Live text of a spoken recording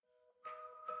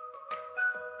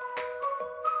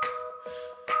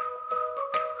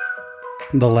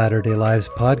The Latter-day Lives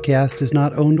podcast is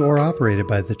not owned or operated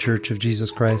by The Church of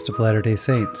Jesus Christ of Latter-day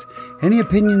Saints. Any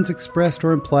opinions expressed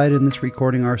or implied in this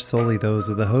recording are solely those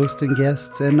of the host and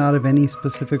guests and not of any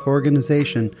specific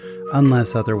organization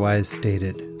unless otherwise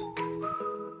stated.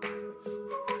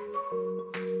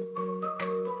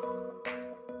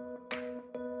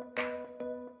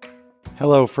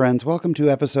 Hello, friends. Welcome to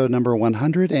episode number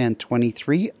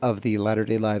 123 of the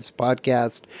Latter-day Lives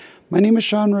podcast. My name is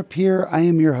Sean Rapier. I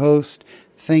am your host.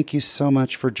 Thank you so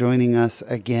much for joining us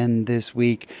again this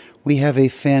week. We have a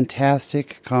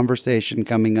fantastic conversation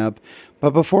coming up.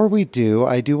 But before we do,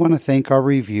 I do want to thank our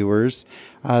reviewers.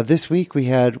 This week we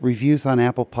had reviews on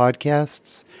Apple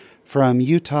Podcasts from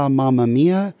Utah Mama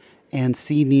Mia and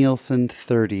C. Nielsen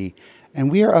 30. And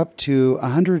we are up to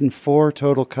 104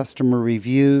 total customer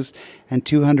reviews and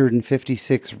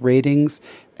 256 ratings.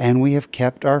 And we have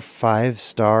kept our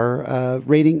 5-star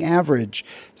rating average.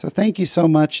 So thank you so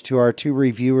much to our 2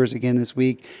 reviewers again this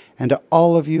week, and to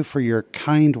all of you for your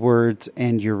kind words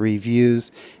and your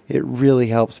reviews. It really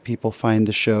helps people find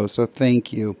the show. So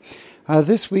thank you.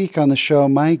 This week on the show,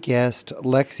 my guest,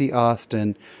 Lexi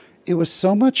Austin. It was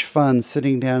so much fun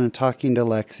sitting down and talking to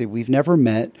Lexi. We've never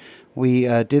met. We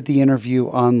did the interview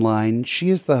online.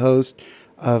 She is the host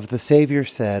of The Savior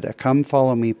Said, a Come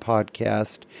Follow Me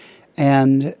podcast.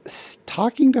 And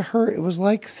talking to her, it was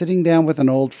like sitting down with an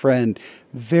old friend.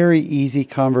 Very easy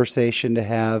conversation to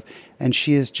have. And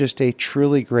she is just a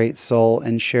truly great soul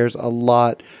and shares a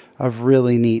lot of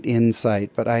really neat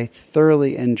insight. But I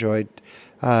thoroughly enjoyed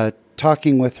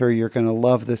talking with her. You're going to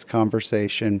love this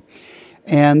conversation.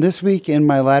 And this week in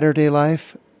my latter-day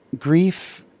life,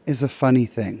 grief is a funny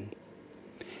thing.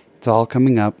 It's all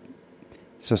coming up.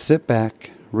 So sit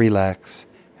back, relax,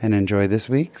 and enjoy this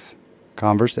week's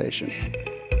conversation.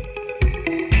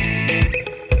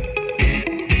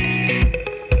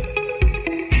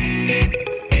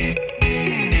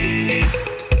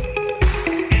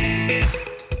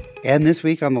 And this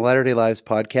week on the Latter-day Lives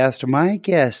podcast, my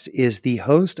guest is the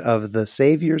host of the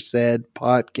Savior Said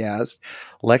podcast,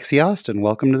 Lexi Austin.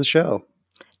 Welcome to the show.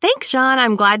 Thanks, Sean.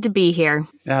 I'm glad to be here.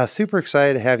 Super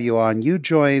excited to have you on. You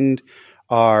joined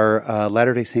our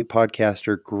Latter-day Saint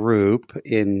podcaster group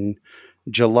in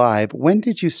July. But when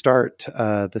did you start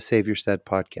the Savior Said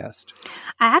podcast?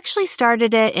 I actually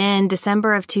started it in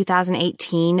December of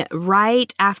 2018,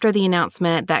 right after the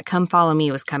announcement that Come Follow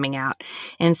Me was coming out.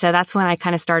 And so that's when I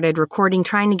kind of started recording,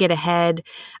 trying to get ahead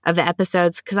of the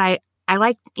episodes, because I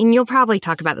like, and you'll probably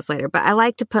talk about this later, but I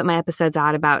like to put my episodes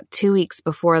out about 2 weeks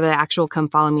before the actual Come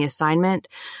Follow Me assignment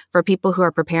for people who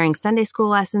are preparing Sunday school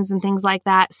lessons and things like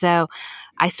that. So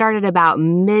I started about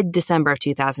mid-December of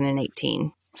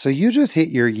 2018. So you just hit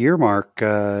your year mark,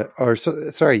 you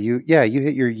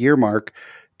hit your year mark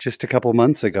just a couple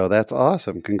months ago. That's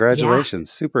awesome. Congratulations.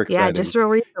 Yeah. Super exciting. Yeah, just real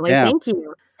recently. Yeah. Thank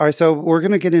you. All right. So we're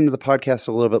going to get into the podcast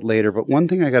a little bit later, but one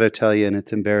thing I got to tell you, and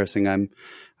it's embarrassing, I'm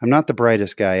not the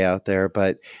brightest guy out there,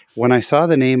 but when I saw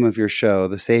the name of your show,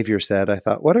 The Savior Said, I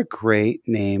thought, what a great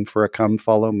name for a Come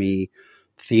Follow Me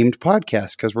themed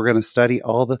podcast, because we're going to study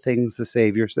all the things the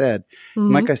Savior said. Mm-hmm.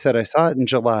 And like I said, I saw it in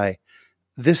July.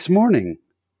 This morning,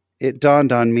 it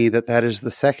dawned on me that is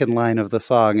the second line of the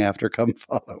song after Come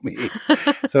Follow Me.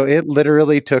 So it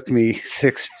literally took me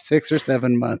six or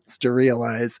 7 months to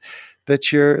realize that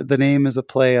the name is a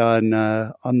play on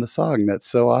the song. That's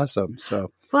so awesome.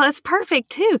 So. Well, it's perfect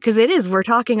too, because it is. We're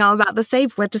talking all about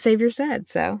what the Savior said.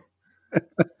 So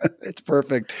it's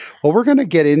perfect. Well, we're going to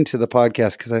get into the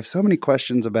podcast because I have so many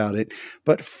questions about it.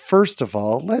 But first of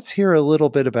all, let's hear a little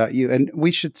bit about you. And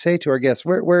we should say to our guests,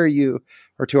 where are you,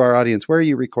 or to our audience, where are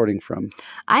you recording from?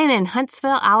 I am in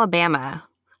Huntsville, Alabama.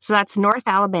 So that's North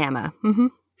Alabama. Mm-hmm.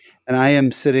 And I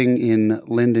am sitting in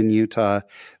Linden, Utah.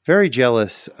 Very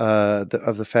jealous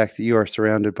of the fact that you are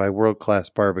surrounded by world-class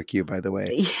barbecue, by the way.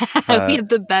 Yeah, we have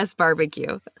the best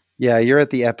barbecue. Yeah, you're at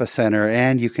the epicenter,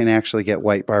 and you can actually get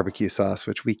white barbecue sauce,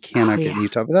 which we cannot get in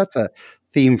Utah. But that's a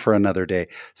theme for another day.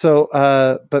 So,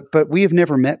 but we have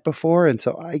never met before, and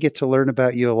so I get to learn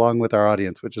about you along with our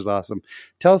audience, which is awesome.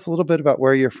 Tell us a little bit about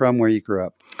where you're from, where you grew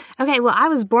up. Okay, well, I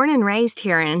was born and raised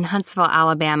here in Huntsville,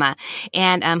 Alabama,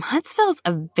 and Huntsville's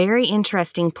a very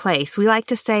interesting place. We like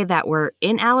to say that we're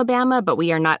in Alabama, but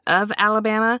we are not of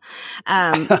Alabama.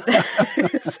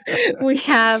 We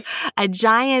have a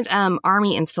giant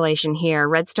Army installation here,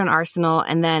 Redstone Arsenal,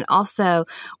 and then also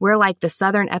we're like the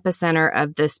southern epicenter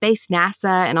of the Space NASA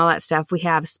NASA and all that stuff. We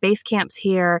have space camps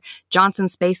here. Johnson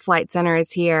Space Flight Center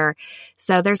is here.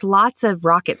 So there's lots of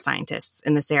rocket scientists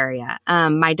in this area.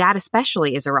 My dad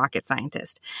especially is a rocket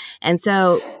scientist. And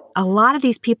so a lot of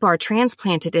these people are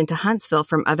transplanted into Huntsville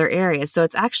from other areas. So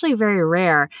it's actually very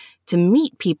rare to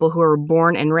meet people who are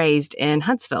born and raised in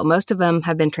Huntsville. Most of them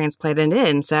have been transplanted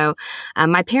in. So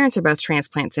my parents are both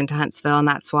transplants into Huntsville, and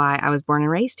that's why I was born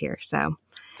and raised here. So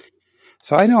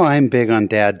I know I'm big on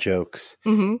dad jokes.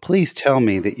 Mm-hmm. Please tell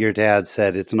me that your dad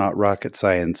said it's not rocket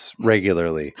science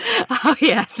regularly. Oh,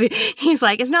 yes. He's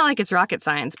like, it's not like it's rocket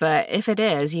science, but if it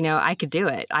is, I could do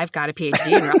it. I've got a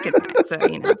PhD in rocket science, so,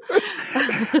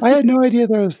 I had no idea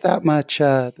there was that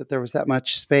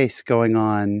much space going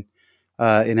on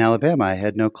in Alabama. I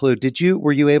had no clue.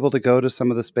 Were you able to go to some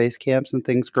of the space camps and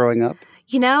things growing up?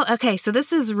 Okay, so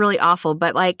this is really awful,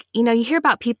 but you hear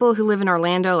about people who live in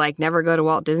Orlando, never go to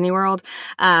Walt Disney World.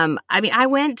 I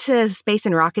went to Space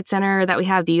and Rocket Center that we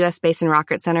have, the U.S. Space and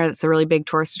Rocket Center. That's a really big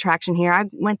tourist attraction here. I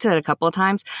went to it a couple of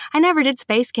times. I never did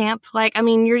space camp.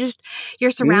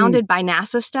 You're surrounded by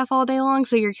NASA stuff all day long.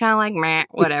 So you're kind of like, meh,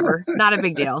 whatever. Not a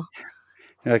big deal.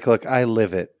 You're like, look, I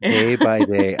live it day by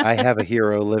day. I have a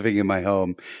hero living in my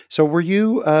home. So were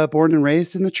you born and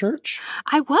raised in the church?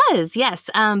 I was, yes.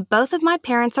 Both of my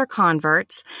parents are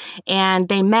converts, and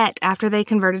they met after they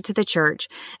converted to the church.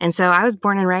 And so I was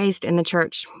born and raised in the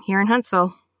church here in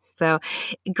Huntsville. So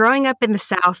growing up in the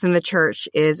South in the church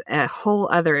is a whole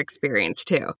other experience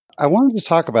too. I wanted to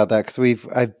talk about that because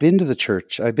I've been to the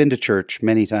church. I've been to church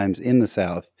many times in the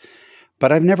South.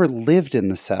 But I've never lived in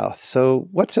the South. So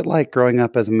what's it like growing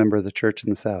up as a member of the church in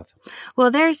the South?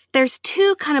 Well, there's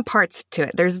two kind of parts to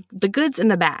it. There's the goods and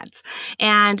the bads.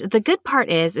 And the good part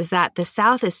is that the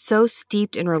South is so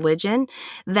steeped in religion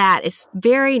that it's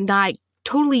very not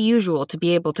totally usual to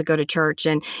be able to go to church.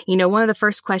 And, one of the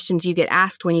first questions you get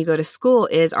asked when you go to school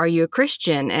is, are you a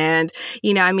Christian? And,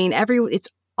 it's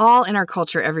all in our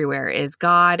culture everywhere is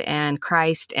God and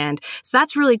Christ. And so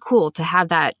that's really cool to have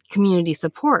that community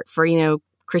support for,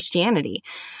 Christianity.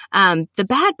 The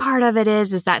bad part of it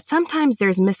is that sometimes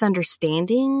there's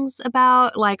misunderstandings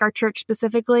about our church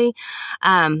specifically.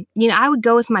 I would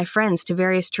go with my friends to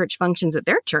various church functions at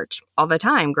their church all the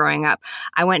time growing up.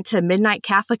 I went to midnight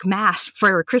Catholic mass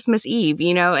for Christmas Eve,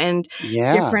 and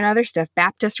different other stuff,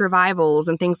 Baptist revivals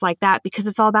and things like that, because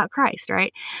it's all about Christ,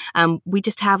 right? We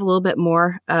just have a little bit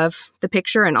more of the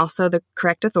picture and also the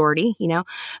correct authority,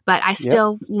 but I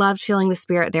still loved feeling the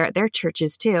Spirit there at their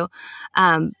churches too.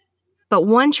 But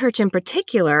one church in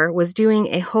particular was doing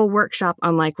a whole workshop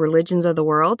on religions of the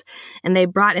world. And they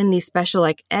brought in these special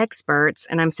experts,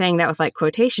 and I'm saying that with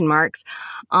quotation marks,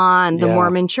 on the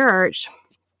Mormon church.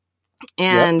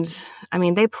 And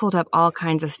they pulled up all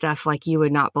kinds of stuff like you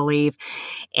would not believe.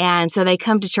 And so they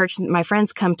come to church. My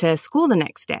friends come to school the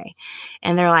next day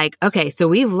and they're like, okay, so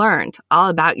we've learned all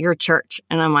about your church.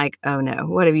 And I'm like, oh no,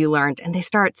 what have you learned? And they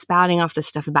start spouting off this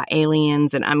stuff about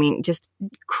aliens and just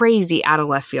crazy out of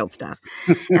left field stuff.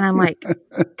 And I'm like,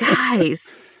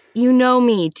 guys, you know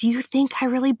me. Do you think I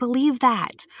really believe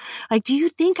that? Do you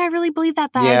think I really believe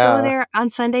that I go there on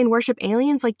Sunday and worship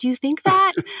aliens? Do you think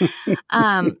that?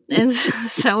 And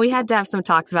so we had to have some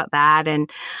talks about that.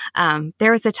 And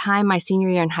there was a time my senior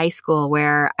year in high school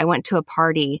where I went to a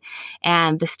party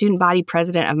and the student body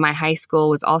president of my high school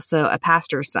was also a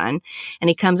pastor's son. And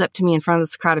he comes up to me in front of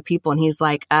this crowd of people and he's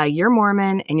like, you're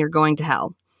Mormon and you're going to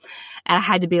hell. And I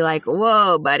had to be like,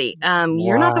 whoa, buddy,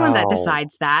 you're not the one that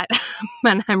decides that.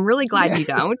 And I'm really glad you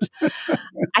don't.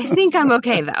 I think I'm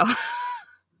okay, though.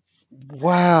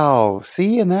 Wow.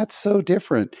 See, and that's so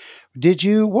different.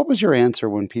 What was your answer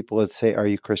when people would say, are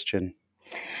you Christian?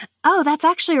 Oh, that's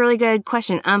actually a really good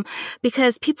question.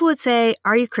 Because people would say,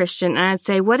 are you Christian? And I'd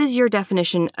say, what is your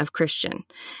definition of Christian?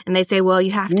 And they'd say, well,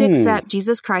 you have to accept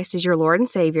Jesus Christ as your Lord and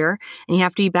Savior, and you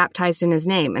have to be baptized in his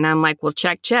name. And I'm like, well,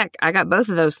 check. I got both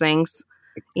of those things.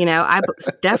 I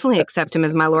definitely accept him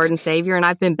as my Lord and Savior, and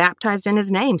I've been baptized in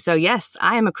his name. So yes,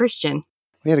 I am a Christian.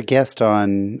 We had a guest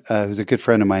on who's a good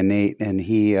friend of mine, Nate, and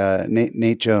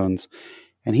Nate Jones,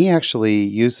 and he actually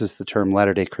uses the term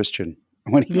Latter-day Christian.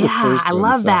 When he refers to I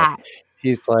love that.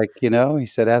 He's like, he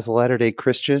said, as a Latter-day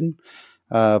Christian,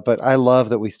 but I love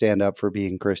that we stand up for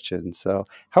being Christians. So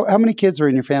how many kids are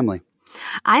in your family?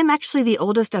 I'm actually the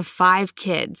oldest of 5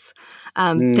 kids.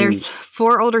 There's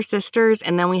 4 older sisters,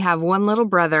 and then we have 1 little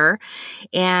brother,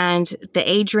 and the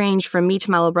age range from me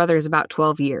to my little brother is about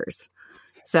 12 years.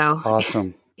 So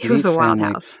awesome. It was a wild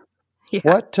house. Yeah.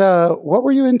 What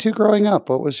were you into growing up?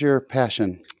 What was your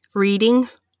passion? Reading.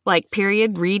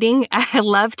 Period, reading. I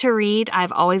love to read.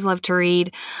 I've always loved to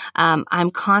read.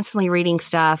 I'm constantly reading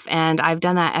stuff, and I've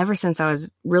done that ever since I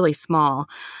was really small.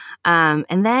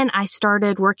 And then I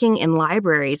started working in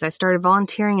libraries. I started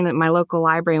volunteering in my local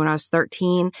library when I was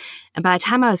 13. And by the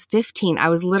time I was 15, I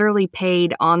was literally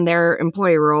paid on their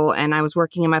employee roll and I was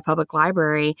working in my public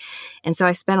library. And so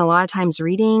I spent a lot of times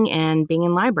reading and being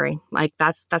in library. Like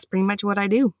that's pretty much what I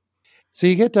do. So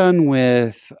you get done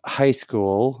with high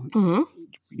school. Mm-hmm.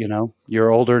 You know, you're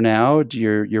older now.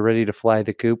 You're ready to fly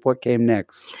the coop. What came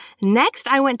next? Next,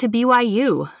 I went to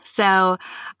BYU. So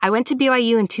I went to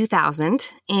BYU in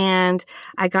 2000 and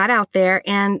I got out there,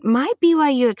 and my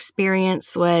BYU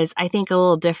experience was, I think, a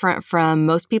little different from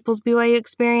most people's BYU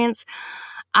experience.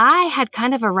 I had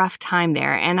kind of a rough time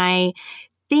there, and I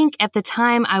think at the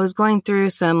time I was going through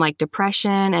some like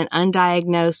depression and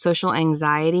undiagnosed social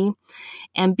anxiety.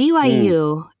 And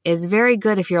BYU is very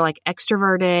good if you're like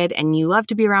extroverted and you love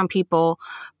to be around people.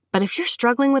 But if you're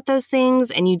struggling with those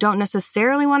things and you don't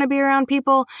necessarily want to be around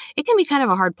people, it can be kind of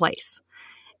a hard place.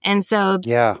 And so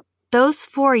those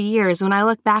 4 years, when I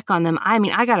look back on them, I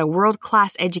mean, I got a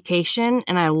world-class education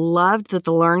and I loved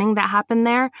the learning that happened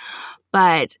there.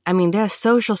 But I mean, the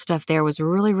social stuff there was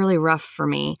really, really rough for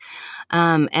me.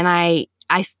 And I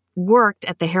worked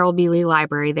at the Harold B. Lee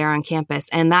Library there on campus,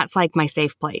 and that's like my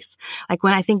safe place. Like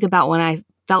when I think about when I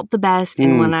felt the best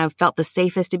and when I felt the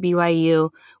safest at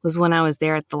BYU was when I was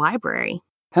there at the library.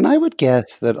 And I would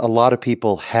guess that a lot of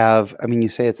people have, I mean, you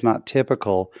say it's not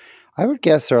typical. I would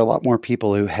guess there are a lot more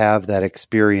people who have that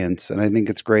experience. And I think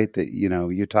it's great that, you know,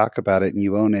 you talk about it and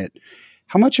you own it.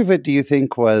 How much of it do you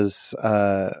think was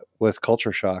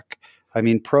culture shock? I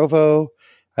mean, Provo,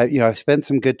 I've spent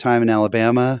some good time in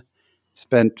Alabama,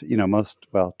 spent,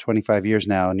 25 years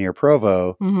now near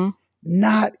Provo. Mm-hmm.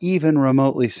 Not even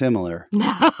remotely similar.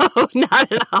 No,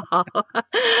 not at all.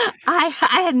 I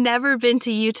had never been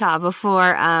to Utah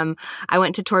before I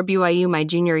went to tour BYU my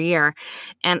junior year.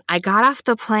 And I got off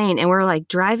the plane and we're like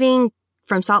driving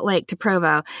from Salt Lake to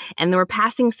Provo, and there were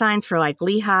passing signs for like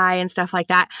Lehigh and stuff like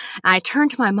that. And I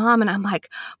turned to my mom and I'm like,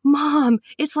 Mom,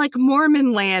 it's like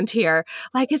Mormon land here.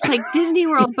 Like it's like Disney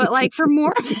World, but like for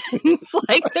Mormons,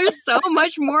 like there's so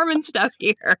much Mormon stuff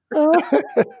here.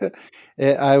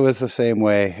 I was the same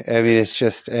way. I mean, it's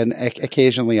just, and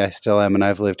occasionally I still am, and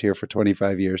I've lived here for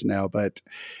 25 years now, but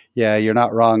yeah, you're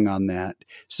not wrong on that.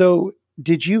 So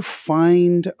did you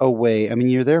find a way? I mean,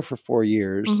 you're there for 4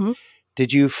 years. Mm-hmm.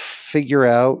 Did you figure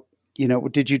out,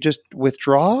 did you just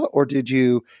withdraw, or did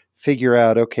you figure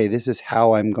out, okay, this is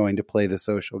how I'm going to play the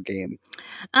social game?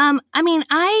 I mean,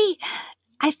 I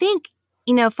think,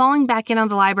 falling back in on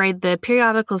the library, the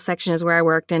periodical section is where I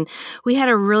worked, and we had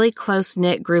a really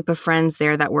close-knit group of friends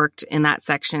there that worked in that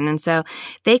section. And so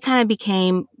they kind of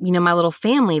became, my little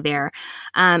family there.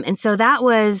 And so that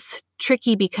was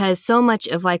tricky because so much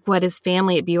of like what is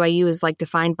family at BYU is like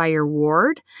defined by your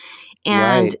ward.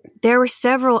 And there were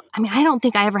several, I don't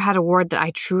think I ever had a ward that I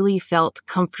truly felt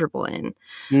comfortable in,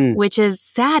 which is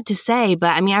sad to say, but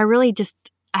I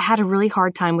had a really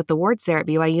hard time with the wards there at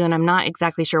BYU, and I'm not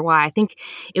exactly sure why. I think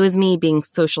it was me being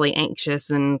socially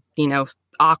anxious and,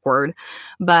 awkward.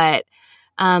 But,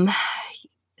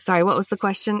 sorry, what was the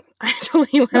question? I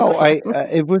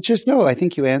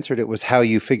think you answered it, was how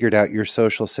you figured out your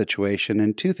social situation.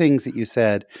 And two things that you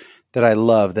said that I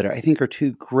love, that I think are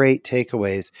two great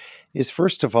takeaways, is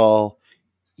first of all,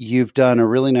 you've done a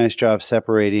really nice job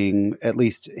separating, at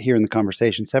least here in the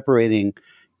conversation, separating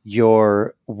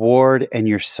your ward and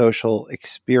your social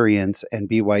experience and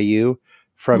BYU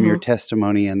from your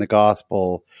testimony and the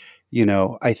gospel.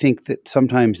 I think that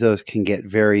sometimes those can get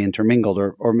very intermingled,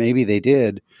 or maybe they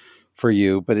did for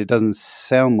you, but it doesn't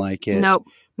sound like it. Nope,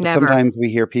 never. Sometimes we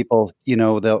hear people,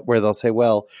 where they'll say,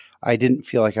 well, I didn't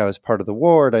feel like I was part of the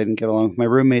ward. I didn't get along with my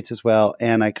roommates as well.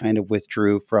 And I kind of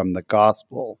withdrew from the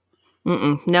gospel.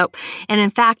 Nope. And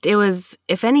in fact, it was,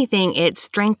 if anything, it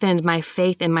strengthened my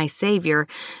faith in my Savior,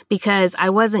 because I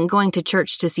wasn't going to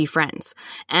church to see friends,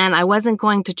 and I wasn't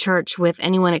going to church with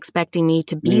anyone expecting me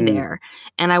to be there.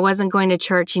 And I wasn't going to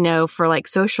church, for like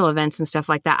social events and stuff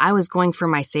like that. I was going for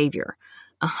my Savior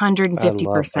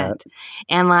 150%.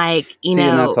 And like,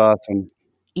 that's awesome.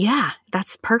 Yeah,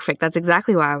 that's perfect. That's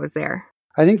exactly why I was there.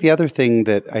 I think the other thing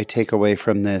that I take away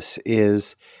from this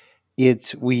is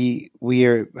we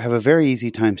have a very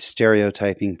easy time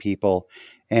stereotyping people.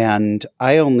 And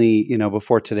I only,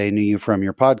 before today, knew you from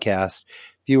your podcast.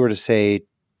 If you were to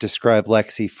describe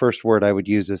Lexi, first word I would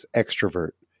use is extrovert.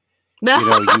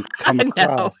 You come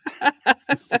across,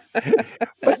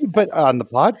 but on the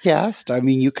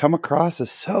podcast, you come across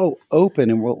as so open,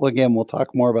 and we'll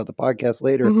talk more about the podcast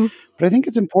later. Mm-hmm. But I think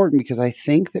it's important because I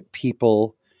think that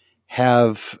people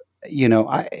have,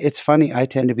 it's funny. I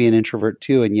tend to be an introvert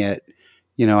too, and yet,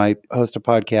 I host a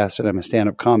podcast and I'm a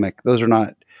stand-up comic. Those are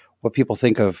not what people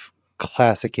think of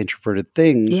classic introverted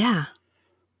things. Yeah.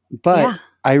 But Yeah.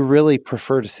 I really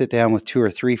prefer to sit down with 2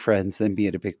 or 3 friends than be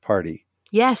at a big party.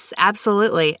 Yes,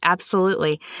 absolutely.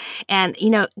 Absolutely. And,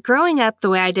 growing up the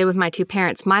way I did with my 2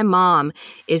 parents, my mom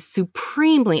is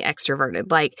supremely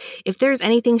extroverted. Like, if there's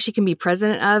anything she can be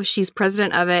president of, she's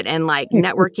president of it, and like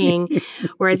networking.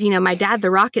 Whereas, my dad,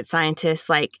 the rocket scientist,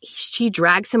 like, she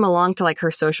drags him along to like her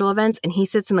social events and he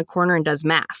sits in the corner and does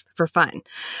math for fun.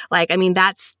 Like, I mean,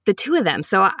 that's the 2 of them.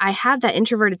 So I have that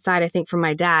introverted side, I think, from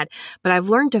my dad, but I've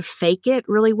learned to fake it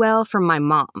really well from my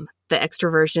mom, the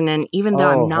extroversion. And even though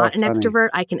I'm not an extrovert,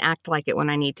 I can act like it when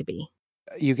I need to be.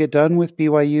 You get done with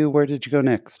BYU. Where did you go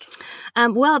next?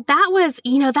 Well, that was,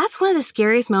 that's one of the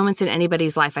scariest moments in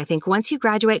anybody's life. I think once you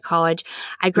graduate college,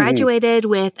 I graduated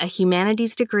with a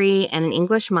humanities degree and an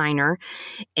English minor.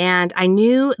 And I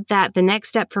knew that the next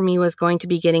step for me was going to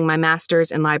be getting my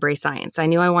master's in library science. I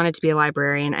knew I wanted to be a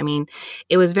librarian. I mean,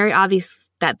 it was very obvious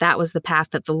that was the path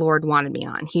that the Lord wanted me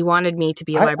on. He wanted me to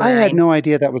be a librarian. I had no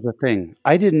idea that was a thing.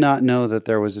 I did not know that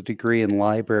there was a degree in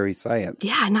library science.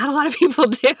 Yeah, not a lot of people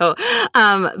do.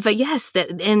 But yes,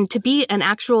 and to be an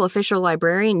actual official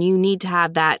librarian, you need to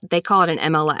have that. They call it an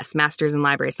MLS, Master's in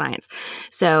Library Science.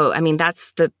 So, I mean,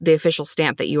 that's the official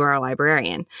stamp that you are a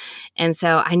librarian. And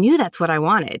so I knew that's what I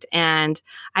wanted. And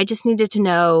I just needed to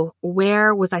know,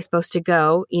 where was I supposed to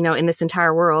go, in this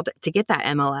entire world to get that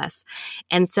MLS.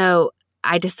 And so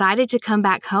I decided to come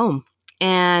back home.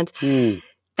 And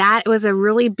that was a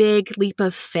really big leap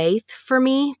of faith for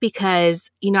me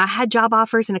because, I had job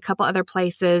offers in a couple other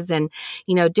places and,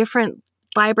 different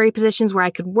library positions where I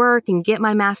could work and get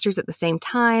my master's at the same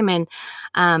time. And,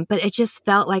 but it just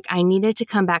felt like I needed to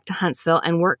come back to Huntsville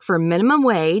and work for minimum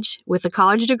wage with a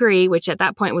college degree, which at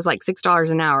that point was like $6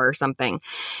 an hour or something.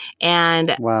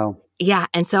 And wow. Yeah.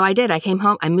 And so I did. I came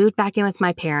home, I moved back in with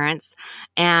my parents,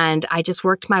 and I just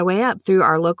worked my way up through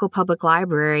our local public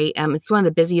library. It's one of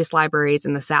the busiest libraries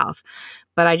in the South,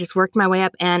 but I just worked my way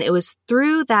up. And it was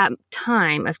through that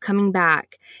time of coming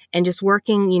back and just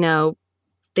working,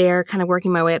 there, kind of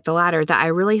working my way up the ladder, that I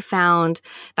really found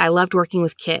that I loved working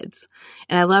with kids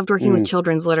and I loved working with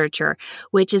children's literature,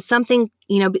 which is something,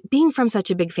 being from such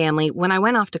a big family, when I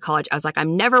went off to college, I was like,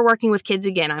 I'm never working with kids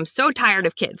again. I'm so tired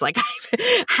of kids. Like,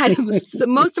 I've had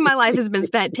most of my life has been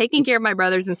spent taking care of my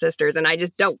brothers and sisters, and I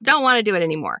just don't want to do it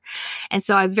anymore. And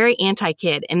so I was very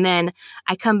anti-kid. And then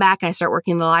I come back and I start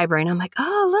working in the library, and I'm like,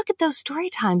 oh, look at those story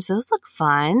times. Those look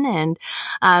fun. And,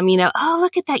 oh,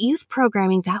 look at that youth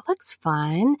programming. That looks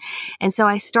fun. And so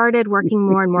I started working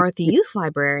more and more with the youth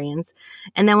librarians.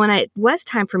 And then when it was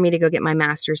time for me to go get my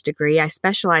master's degree, I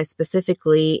specialized specifically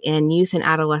in youth and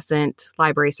adolescent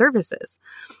library services.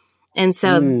 And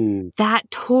so that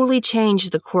totally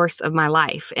changed the course of my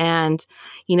life. And,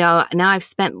 now I've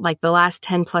spent like the last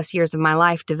 10 plus years of my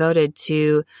life devoted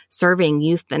to serving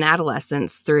youth and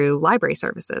adolescents through library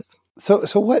services. So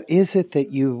what is it that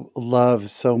you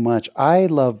love so much? I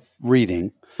love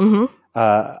reading.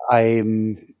 I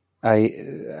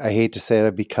hate to say it,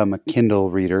 I've become a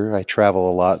Kindle reader. I travel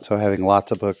a lot, so having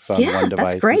lots of books on one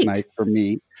device is nice for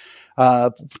me.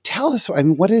 Tell us,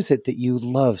 what is it that you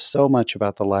love so much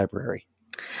about the library?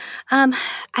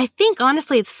 I think,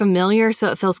 honestly, it's familiar, so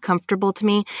it feels comfortable to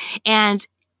me. And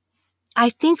I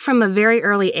think from a very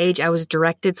early age, I was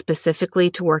directed specifically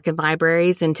to work in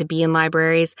libraries and to be in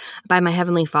libraries by my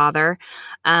Heavenly Father.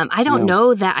 I don't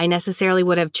know that I necessarily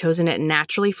would have chosen it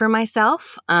naturally for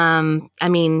myself.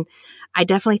 I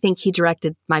definitely think He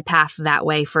directed my path that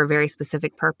way for a very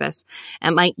specific purpose.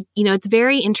 And it's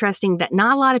very interesting that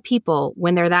not a lot of people,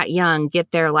 when they're that young,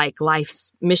 get their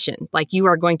life's mission. Like, you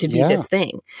are going to be this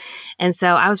thing. And so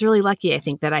I was really lucky, I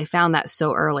think, that I found that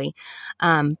so early.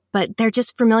 But they're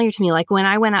just familiar to me. Like, when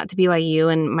I went out to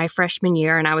BYU in my freshman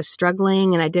year and I was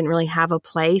struggling and I didn't really have a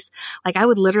place, I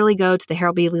would literally go to the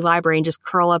Harold Beasley Library and just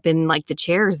curl up in the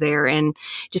chairs there and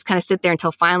just kind of sit there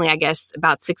until finally, I guess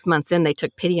about 6 months in, they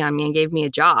took pity on me and gave me a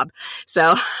job.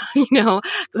 So, because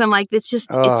I'm like, it's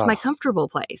my comfortable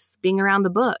place, being around the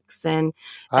books and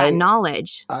that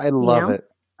knowledge. I love it.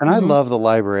 And I love the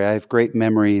library. I have great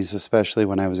memories, especially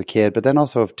when I was a kid, but then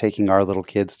also of taking our little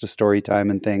kids to story time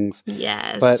and things.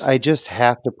 Yes. But I just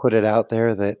have to put it out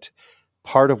there that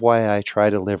part of why I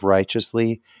try to live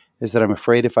righteously is that I'm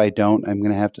afraid if I don't, I'm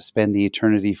going to have to spend the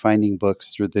eternity finding books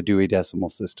through the Dewey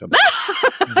Decimal System.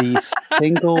 The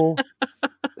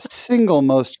single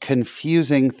most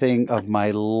confusing thing of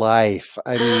my life.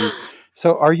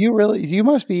 So are you really, you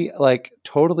must be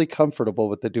totally comfortable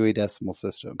with the Dewey Decimal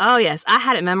System. Oh, yes. I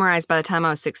had it memorized by the time I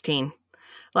was 16.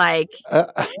 Like Uh,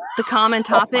 the common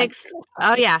oh my topics.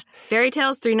 Oh yeah. Fairy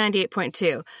tales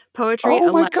 398.2. Poetry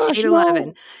oh my gosh, no.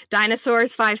 811.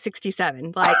 Dinosaurs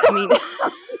 567. Like, I mean,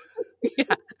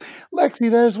 yeah. Lexi,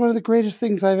 that is one of the greatest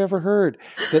things I've ever heard.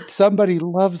 That somebody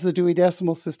loves the Dewey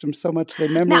Decimal System so much they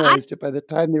Now, memorized it by the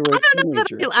time they were I a don't know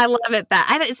teenager. that I love it.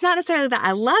 It's not necessarily that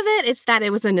I love it. It's that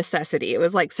it was a necessity. It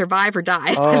was like survive or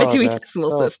die by the Oh, Dewey that's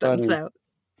Decimal so System. funny. So,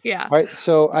 yeah. All right,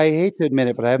 so I hate to admit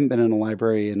it, but I haven't been in a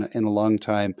library in a long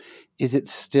time. Is it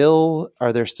still?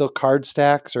 Are there still card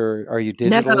stacks, or are you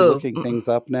digitally No. looking things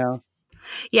up now?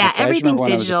 Yeah, Okay, I just remember everything's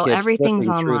when I was a digital. kid Everything's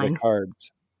flipping through the online.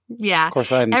 cards. Yeah. Of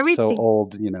course, I'm so Everything.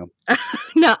 old, No,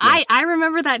 Yeah. I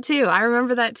remember that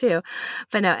too.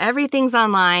 But no, everything's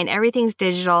online, everything's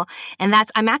digital. And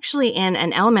I'm actually in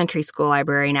an elementary school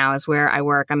library now is where I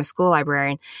work. I'm a school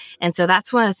librarian. And so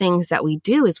that's one of the things that we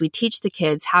do is we teach the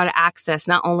kids how to access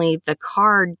not only the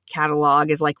card catalog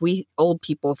as like we old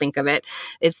people think of it.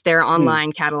 It's their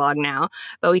online catalog now,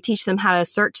 but we teach them how to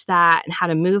search that and how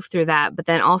to move through that. But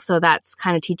then also that's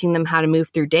kind of teaching them how to move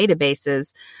through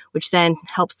databases, which then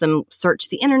helps them search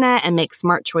the internet and make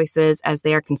smart choices as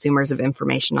they are consumers of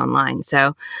information online.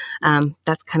 So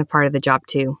that's kind of part of the job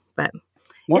too. But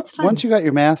it's fun. Once you got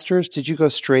your master's, did you go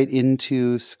straight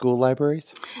into school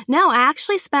libraries? No, I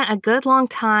actually spent a good long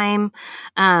time.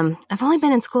 I've only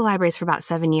been in school libraries for about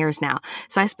 7 years now.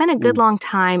 So I spent a good long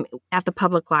time at the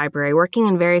public library working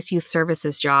in various youth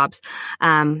services jobs.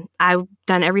 I've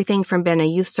done everything from being a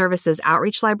youth services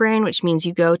outreach librarian, which means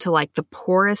you go to like the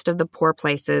poorest of the poor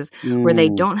places where they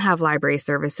don't have library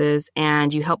services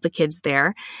and you help the kids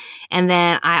there. And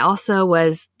then I also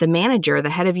was the manager, the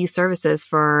head of youth services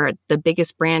for the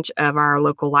biggest branch of our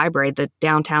local library, the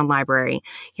downtown library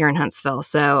here in Huntsville.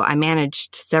 So I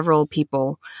managed several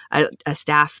people, a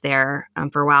staff there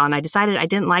for a while. And I decided I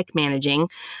didn't like managing.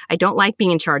 I don't like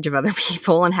being in charge of other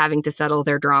people and having to settle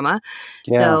their drama.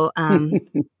 Yeah. So,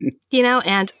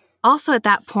 and also at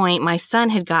that point, my son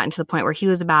had gotten to the point where he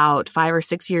was about 5 or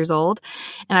 6 years old.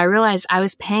 And I realized I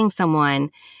was paying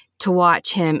someone to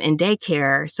watch him in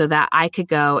daycare so that I could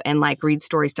go and like read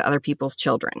stories to other people's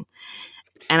children.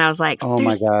 And I was like, oh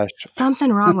my gosh,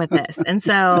 something wrong with this. And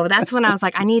so that's when I was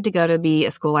like, I need to go to be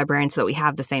a school librarian so that we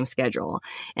have the same schedule.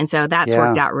 And so that's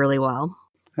worked out really well.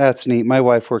 That's neat. My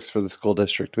wife works for the school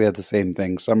district. We have the same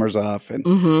thing. Summers off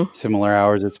and similar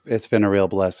hours. It's been a real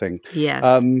blessing. Yes.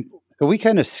 So we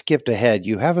kind of skipped ahead.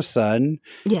 You have a son.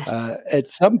 Yes. At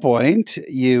some point,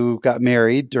 you got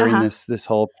married during this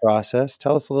whole process.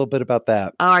 Tell us a little bit about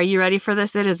that. Oh, are you ready for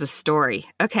this? It is a story.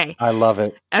 Okay. I love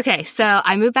it. Okay. So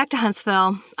I moved back to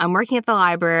Huntsville. I'm working at the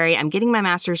library. I'm getting my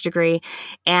master's degree.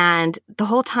 And the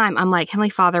whole time I'm like,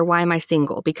 Heavenly Father, why am I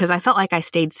single? Because I felt like I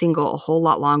stayed single a whole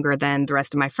lot longer than the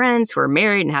rest of my friends who are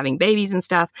married and having babies and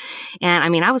stuff. And I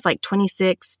mean, I was like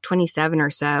 26, 27 or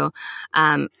so.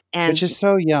 Which is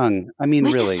so young. I mean,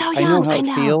 really, so I know young. how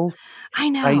it feels. I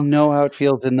know. I know how it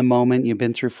feels in the moment. You've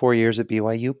been through 4 years at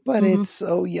BYU, but it's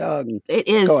so young. It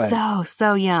is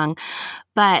so young.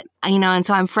 But, and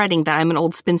so I'm fretting that I'm an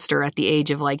old spinster at the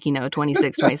age of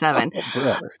 26, 27.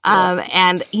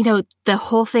 And, the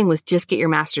whole thing was just get your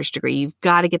master's degree. You've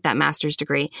got to get that master's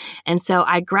degree. And so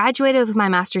I graduated with my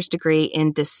master's degree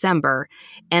in December.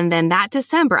 And then that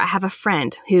December, I have a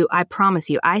friend who I promise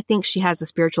you, I think she has a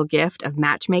spiritual gift of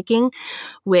matchmaking,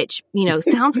 which,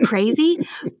 sounds crazy.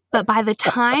 But by the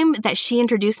time that she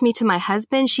introduced me to my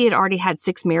husband, she had already had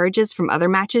 6 marriages from other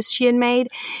matches she had made.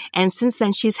 And since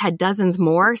then, she's had dozens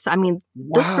more. So, I mean,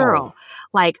 this girl,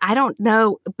 I don't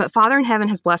know, but Father in Heaven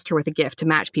has blessed her with a gift to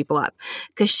match people up.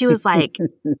 Because she was like,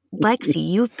 Lexi,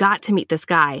 you've got to meet this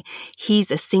guy.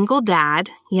 He's a single dad.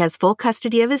 He has full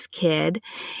custody of his kid.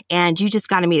 And you just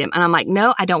got to meet him. And I'm like,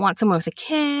 no, I don't want someone with a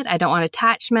kid. I don't want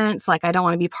attachments. I don't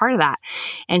want to be part of that.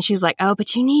 And she's like, oh,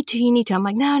 but you need to. I'm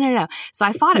like, no. So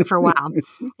I fought it for a while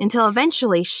until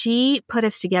eventually she put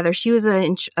us together. She was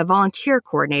a volunteer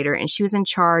coordinator and she was in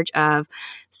charge of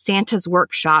Santa's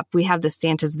workshop. We have the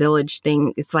Santa's Village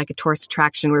thing. It's like a tourist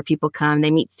attraction where people come,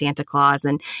 they meet Santa Claus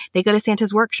and they go to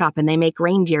Santa's workshop and they make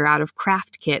reindeer out of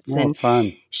craft kits. And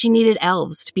fun. She needed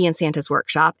elves to be in Santa's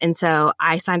workshop. And so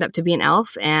I signed up to be an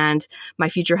elf and my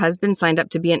future husband signed up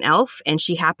to be an elf and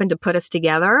she happened to put us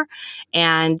together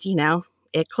and,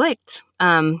 it clicked.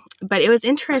 But it was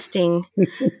interesting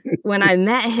when I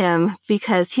met him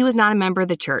because he was not a member of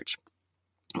the church.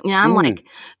 I'm like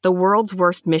the world's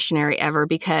worst missionary ever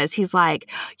because he's like,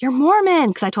 you're Mormon.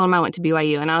 Because I told him I went to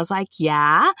BYU and I was like,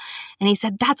 yeah. And he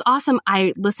said, that's awesome.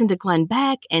 I listened to Glenn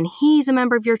Beck and he's a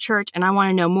member of your church and I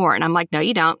want to know more. And I'm like, no,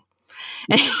 you don't.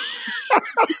 And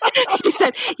he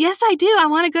said, yes, I do. I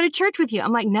want to go to church with you.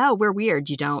 I'm like, no, we're weird.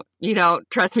 You don't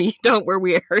trust me. You don't. We're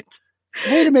weird.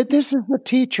 Wait a minute. This is the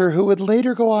teacher who would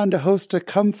later go on to host a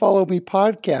Come Follow Me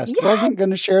podcast. Yes. Wasn't going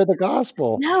to share the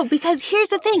gospel. No, because here's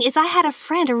the thing is I had a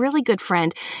friend, a really good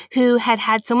friend, who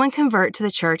had someone convert to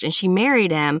the church and she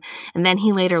married him. And then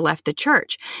he later left the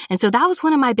church. And so that was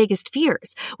one of my biggest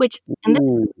fears, and this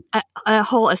is a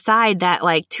whole aside that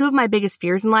like two of my biggest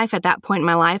fears in life at that point in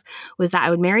my life was that I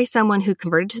would marry someone who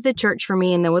converted to the church for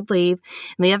me and then would leave.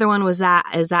 And the other one was that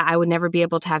I would never be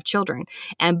able to have children.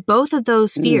 And both of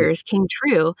those fears came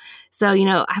true. So,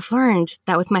 I've learned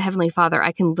that with my Heavenly Father,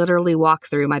 I can literally walk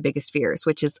through my biggest fears,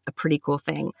 which is a pretty cool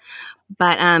thing.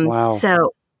 But Wow.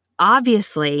 so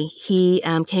obviously he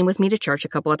came with me to church a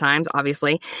couple of times,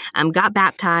 obviously, got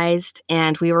baptized,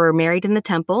 and we were married in the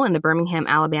temple, in the Birmingham,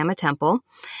 Alabama temple.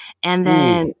 And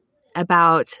then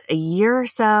about a year or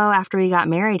so after we got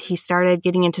married, he started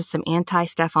getting into some anti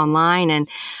stuff online and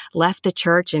left the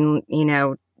church and,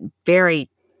 very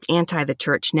anti the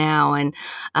church now. And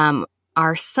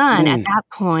our son at that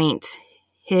point,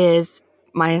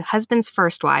 my husband's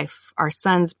first wife, our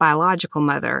son's biological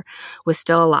mother, was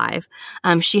still alive.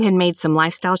 She had made some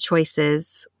lifestyle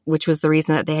choices, which was the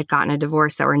reason that they had gotten a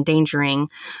divorce that were endangering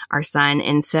our son.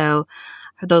 And so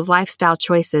those lifestyle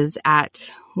choices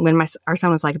when our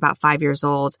son was like about 5 years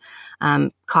old,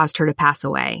 caused her to pass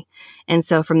away. And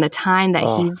so from the time that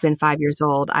he's been 5 years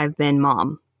old, I've been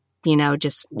mom,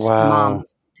 just mom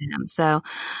to him. So,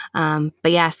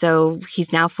 but yeah, so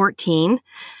he's now 14.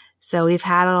 So we've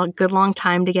had a good long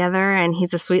time together, and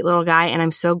he's a sweet little guy, and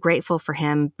I'm so grateful for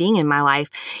him being in my life.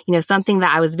 Something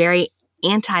that I was very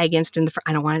anti against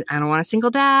I don't want a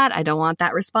single dad. I don't want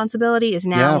that responsibility is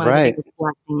now one of the biggest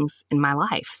blessings in my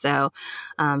life. So,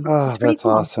 it's pretty that's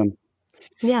cool. awesome.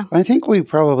 Yeah. I think we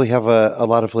probably have a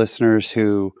lot of listeners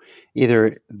who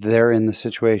either they're in the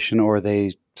situation or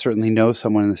they certainly know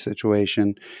someone in the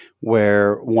situation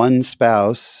where one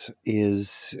spouse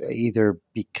is either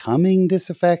becoming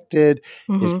disaffected,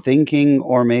 is thinking,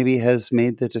 or maybe has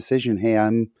made the decision, hey,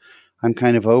 I'm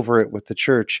kind of over it with the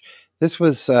church. This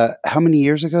was how many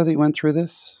years ago that you went through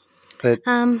this? At it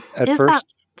was first? about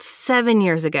 7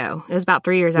 years ago. It was about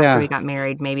 3 years after we got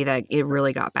married, maybe, that it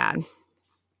really got bad.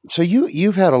 So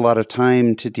you've had a lot of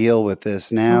time to deal with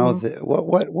this now.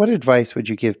 What advice would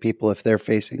you give people if they're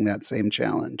facing that same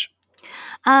challenge?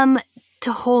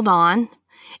 To hold on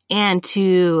and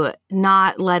to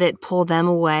not let it pull them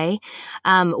away.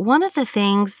 One of the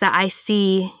things that I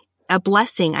see, a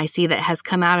blessing I see that has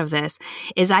come out of this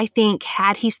is I think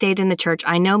had he stayed in the church,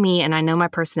 I know me and I know my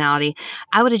personality,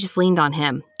 I would have just leaned on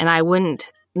him and I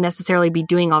wouldn't necessarily be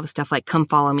doing all the stuff like Come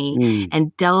Follow Me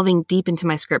and delving deep into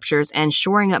my scriptures and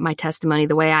shoring up my testimony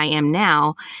the way I am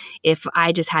now if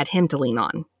I just had him to lean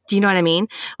on. Do you know what I mean?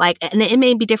 Like, and it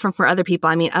may be different for other people.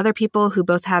 I mean, other people who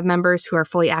both have members who are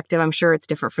fully active, I'm sure it's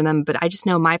different for them, but I just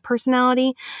know my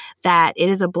personality that it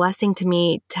is a blessing to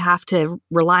me to have to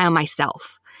rely on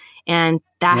myself. And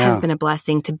that has been a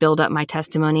blessing to build up my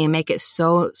testimony and make it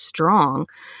so strong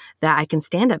that I can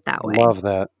stand up that way. Love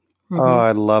that. Oh,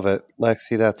 I love it.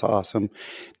 Lexi, that's awesome.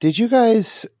 Did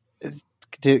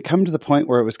it come to the point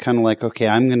where it was kind of like, okay,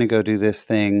 I'm going to go do this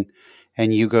thing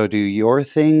and you go do your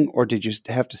thing? Or did you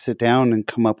have to sit down and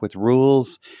come up with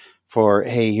rules for,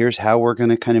 hey, here's how we're going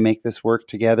to kind of make this work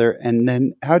together? And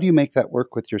then how do you make that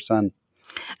work with your son?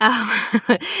 Oh,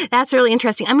 that's really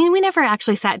interesting. I mean, we never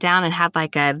actually sat down and had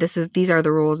like these are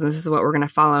the rules and this is what we're going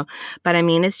to follow. But I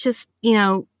mean, it's just,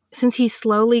 since he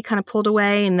slowly kind of pulled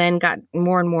away and then got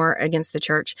more and more against the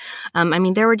church, I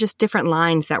mean, there were just different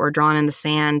lines that were drawn in the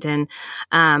sand. And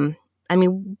I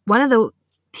mean,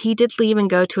 he did leave and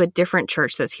go to a different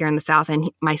church that's here in the South, and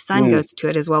my son goes to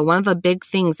it as well. One of the big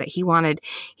things that he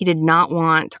did not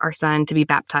want our son to be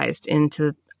baptized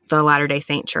into the Latter-day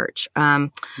Saint Church,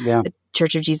 the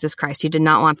Church of Jesus Christ. He did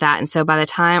not want that. And so by the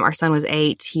time our son was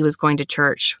 8, he was going to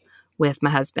church with my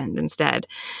husband instead.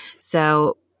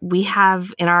 So we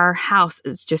have in our house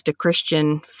is just a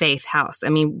Christian faith house. I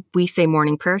mean, we say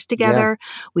morning prayers together. Yeah.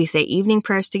 We say evening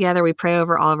prayers together. We pray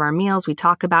over all of our meals. We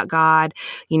talk about God.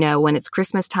 When it's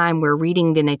Christmas time, we're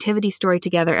reading the nativity story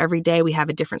together every day. We have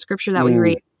a different scripture that we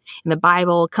read in the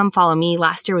Bible. Come Follow Me.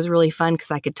 Last year was really fun because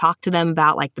I could talk to them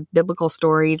about like the biblical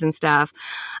stories and stuff.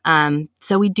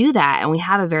 So we do that, and we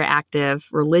have a very active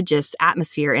religious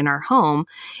atmosphere in our home.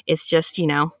 It's just,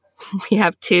 we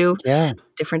have 2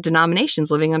 different denominations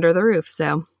living under the roof.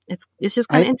 So it's just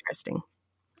kind of interesting.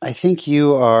 I think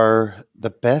you are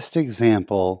the best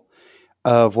example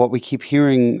of what we keep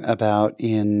hearing about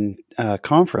in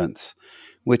conference,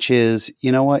 which is,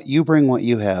 you know what, you bring what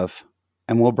you have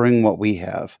and we'll bring what we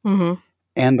have.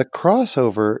 And the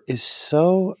crossover is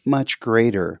so much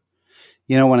greater.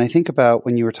 when I think about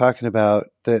when you were talking about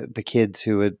the kids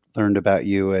who had learned about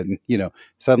you and,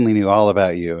 suddenly knew all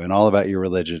about you and all about your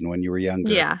religion when you were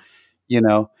younger, Yeah.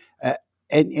 Uh,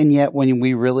 and yet when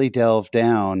we really delve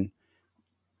down,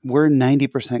 we're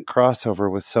 90%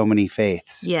 crossover with so many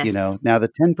faiths. Yes. Now the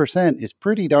 10% is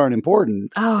pretty darn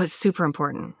important. Oh, it's super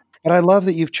important. But I love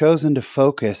that you've chosen to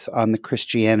focus on the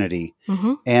Christianity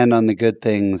and on the good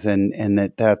things,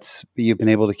 and that's you've been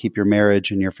able to keep your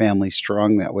marriage and your family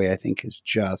strong that way. I think is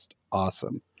just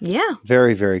awesome. Yeah.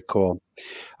 Very, very cool.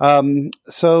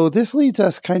 So this leads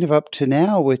us kind of up to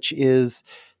now, which is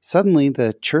suddenly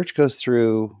the church goes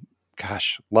through,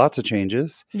 lots of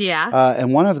changes. Yeah.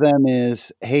 And one of them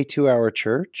is, hey, 2 Hour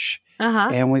Church.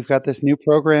 And we've got this new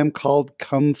program called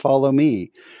Come Follow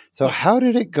Me. So how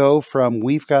did it go from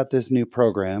we've got this new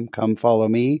program, Come Follow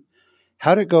Me?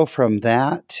 How did it go from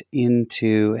that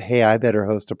into, hey, I better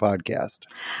host a podcast?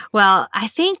 Well, I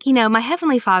think, my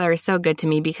Heavenly Father is so good to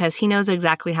me because he knows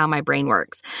exactly how my brain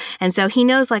works. And so he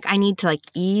knows I need to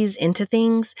ease into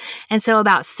things. And so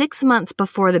about 6 months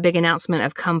before the big announcement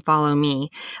of Come Follow Me,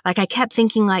 I kept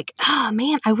thinking oh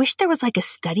man, I wish there was a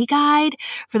study guide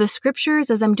for the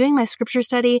scriptures as I'm doing my scripture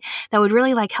study that would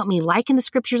really help me liken the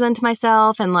scriptures unto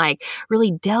myself and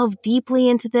really delve deeply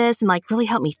into this and really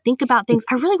help me think about things.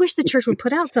 I really wish the church would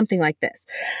put out something like this.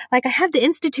 I have the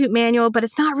Institute manual, but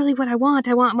it's not really what I want.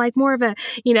 I want more of a,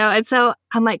 and so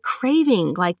I'm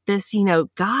craving this,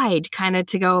 guide kind of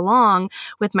to go along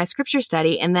with my scripture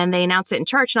study. And then they announce it in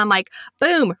church and I'm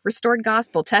boom, restored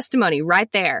gospel testimony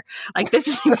right there. This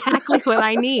is exactly what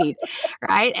I need.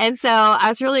 Right. And so I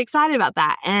was really excited about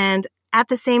that. And at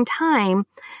the same time,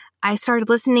 I started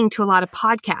listening to a lot of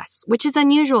podcasts, which is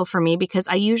unusual for me because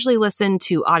I usually listen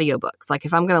to audiobooks.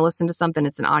 If I'm going to listen to something,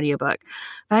 it's an audiobook.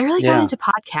 But I really got into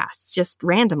podcasts just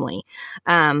randomly.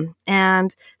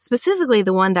 And specifically,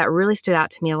 the one that really stood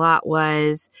out to me a lot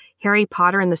was Harry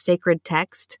Potter and the Sacred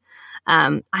Text.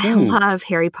 I love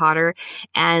Harry Potter,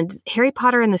 and Harry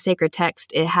Potter and the Sacred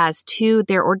Text, it has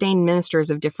they're ordained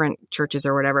ministers of different churches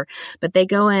or whatever, but they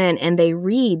go in and they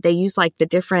use the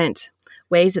different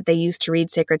ways that they use to read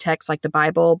sacred texts like the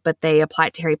Bible, but they apply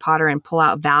it to Harry Potter and pull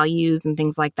out values and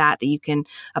things like that you can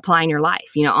apply in your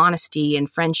life, honesty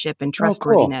and friendship and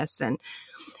trustworthiness. And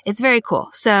it's very cool.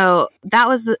 So that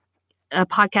was a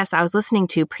podcast I was listening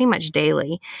to pretty much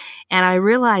daily. And I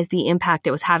realized the impact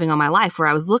it was having on my life, where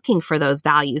I was looking for those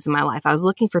values in my life. I was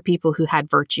looking for people who had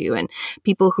virtue and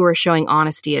people who were showing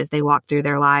honesty as they walked through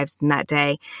their lives in that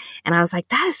day. And I was like,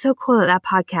 that is so cool that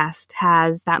podcast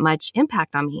has that much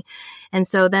impact on me. And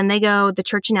so then the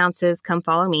church announces, Come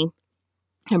Follow Me.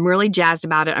 I'm really jazzed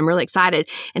about it. I'm really excited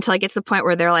until I get to the point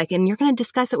where they're and you're going to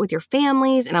discuss it with your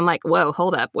families. And I'm whoa,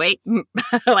 hold up, wait,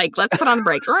 let's put on the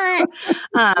brakes.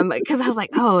 Cause I was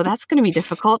oh, that's going to be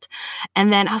difficult.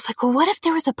 And then I was well, what if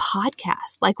there was a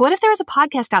podcast? What if there was a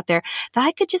podcast out there that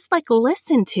I could just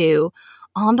listen to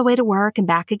on the way to work and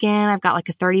back again? I've got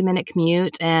a 30-minute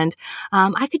commute and,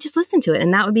 I could just listen to it.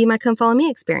 And that would be my Come Follow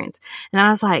Me experience. And I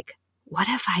was what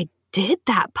if I did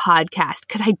that podcast?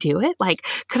 Could I do it?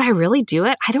 Could I really do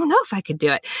it? I don't know if I could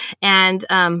do it. And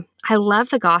I love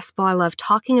the gospel. I love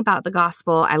talking about the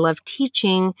gospel. I love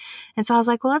teaching. And so I was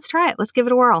well, let's try it. Let's give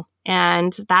it a whirl.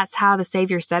 And that's how The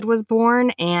Savior Said was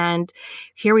born. And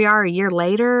here we are a year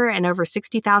later and over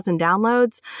 60,000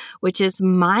 downloads, which is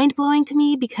mind-blowing to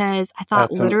me because I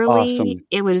thought literally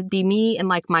it would be me and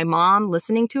my mom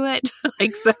listening to it.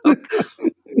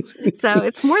 So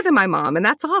it's more than my mom, and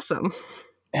that's awesome.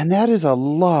 And that is a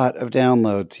lot of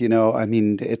downloads,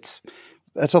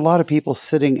 that's a lot of people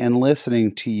sitting and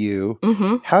listening to you.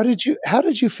 Mm-hmm. How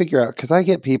did you figure out? Because I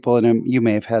get people, and you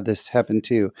may have had this happen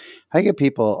too. I get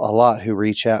people a lot who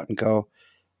reach out and go,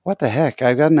 what the heck?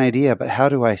 I've got an idea, but how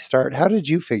do I start? How did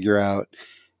you figure out,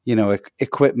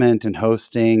 equipment and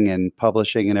hosting and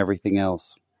publishing and everything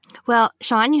else? Well,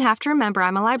 Sean, you have to remember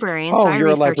I'm a librarian, so I you're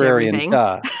research a librarian. everything.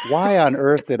 Duh. Why on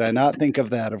earth did I not think of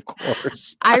that? Of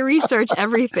course. I research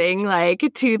everything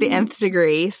to the nth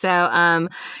degree. So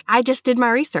I just did my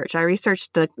research. I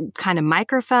researched the kind of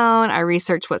microphone. I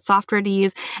researched what software to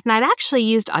use. And I'd actually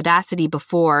used Audacity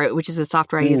before, which is the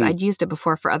software I use. I'd used it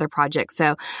before for other projects.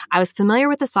 So I was familiar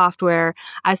with the software.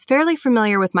 I was fairly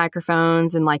familiar with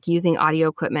microphones and using audio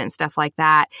equipment and stuff like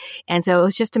that. And so it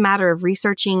was just a matter of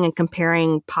researching and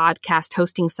comparing podcast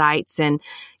hosting sites and,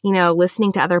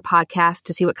 listening to other podcasts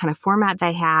to see what kind of format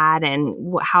they had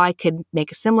and how I could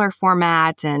make a similar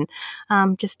format. And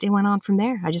just it went on from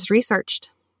there. I just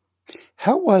researched.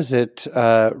 How was it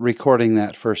recording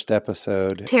that first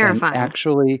episode? Terrifying.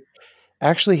 And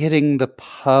actually hitting the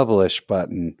publish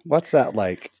button. What's that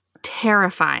like?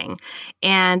 Terrifying.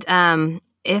 And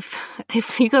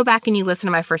if you go back and you listen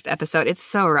to my first episode, it's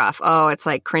so rough. Oh, it's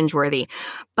like cringeworthy.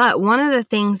 But one of the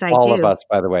things I All of do, us,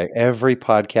 by the way, every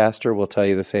podcaster will tell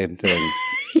you the same thing.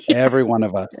 Every one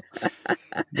of us.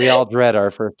 We all dread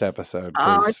our first episode.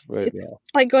 oh, it's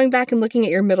like going back and looking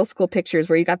at your middle school pictures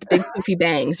where you got the big poofy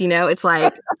bangs, it's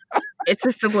like, it's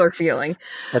a similar feeling.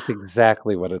 That's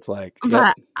exactly what it's like.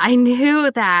 But I knew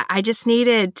that I just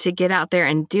needed to get out there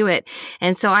and do it.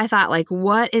 And so I thought, like,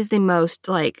 what is the most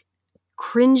like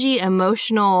cringy,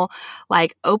 emotional,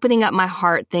 like opening up my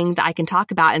heart thing that I can talk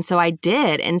about? And so I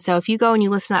did. And so if you go and you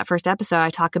listen to that first episode,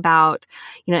 I talk about,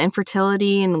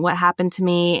 infertility and what happened to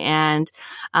me. And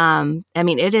I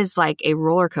mean, it is like a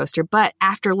roller coaster. But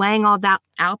after laying all that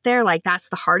out there, like that's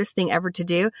the hardest thing ever to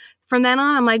do. From then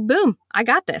on, I'm like, boom, I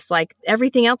got this. Like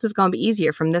everything else is going to be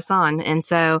easier from this on. And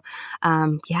so,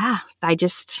 I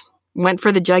just went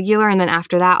for the jugular. And then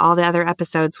after that, all the other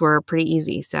episodes were pretty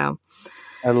easy. So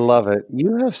I love it.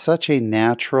 You have such a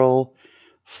natural,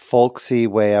 folksy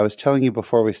way. I was telling you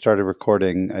before we started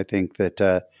recording, I think that,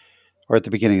 or at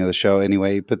the beginning of the show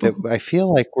anyway, but that I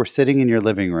feel like we're sitting in your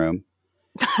living room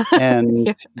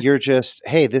and you're just,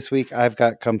 hey, this week I've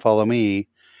got Come Follow Me.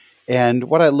 And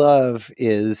what I love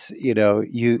is,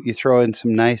 you throw in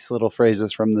some nice little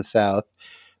phrases from the South.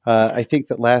 I think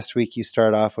that last week you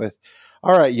start off with,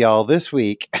 all right, y'all, this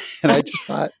week. And I just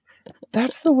thought,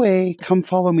 that's the way Come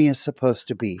Follow Me is supposed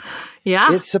to be.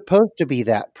 Yeah. It's supposed to be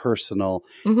that personal.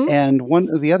 Mm-hmm. And one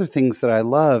of the other things that I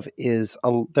love is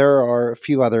there are a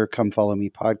few other Come Follow Me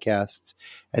podcasts,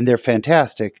 and they're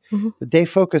fantastic. Mm-hmm. But they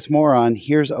focus more on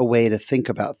here's a way to think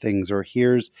about things, or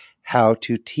here's how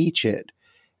to teach it.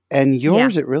 And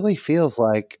yours, It really feels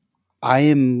like I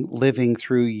am living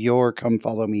through your Come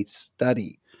Follow Me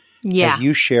study. Yeah. As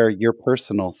you share your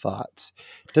personal thoughts.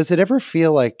 Does it ever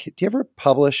feel like, do you ever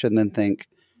publish and then think,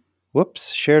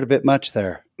 whoops, shared a bit much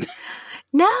there?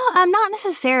 No, not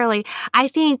necessarily. I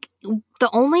think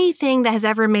the only thing that has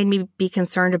ever made me be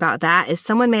concerned about that is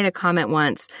someone made a comment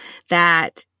once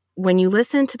that when you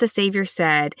listen to The Savior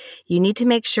Said, you need to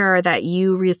make sure that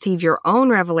you receive your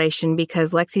own revelation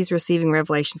because Lexi's receiving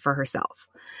revelation for herself.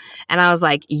 And I was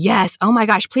like, yes. Oh my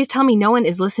gosh, please tell me no one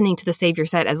is listening to The Savior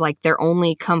Said as like their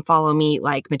only Come Follow Me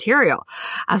like material.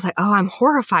 I was like, oh, I'm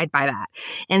horrified by that.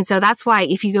 And so that's why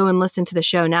if you go and listen to the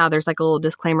show now, there's like a little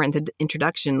disclaimer in the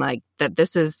introduction, like that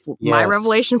this is my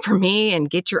revelation for me and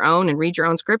get your own and read your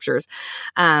own scriptures.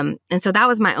 And so that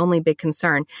was my only big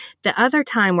concern. The other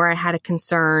time where I had a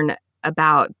concern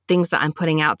about things that I'm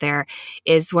putting out there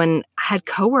is when I had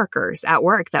coworkers at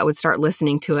work that would start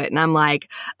listening to it. And I'm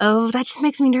like, oh, that just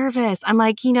makes me nervous. I'm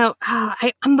like,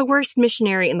 I'm the worst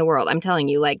missionary in the world. I'm telling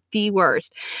you, like the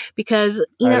worst, because,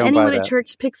 anyone at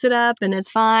church picks it up and it's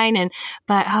fine.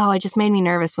 But it just made me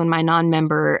nervous when my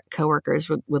non-member coworkers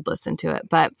would listen to it.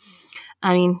 But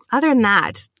I mean, other than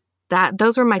that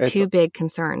those were my two big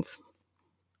concerns.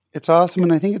 It's awesome.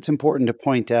 And I think it's important to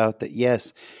point out that,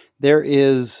 yes, there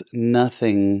is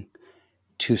nothing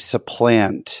to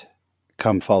supplant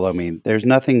Come Follow Me. There's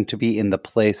nothing to be in the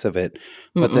place of it,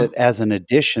 but that as an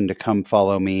addition to Come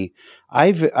Follow Me,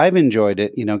 I've enjoyed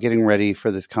it, getting ready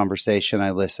for this conversation.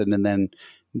 I listened and then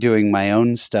doing my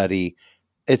own study.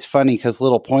 It's funny because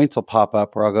little points will pop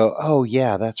up where I'll go, oh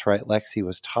yeah, that's right. Lexi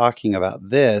was talking about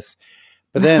this,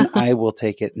 but then I will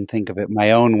take it and think of it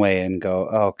my own way and go,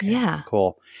 oh, okay, yeah,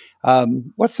 cool.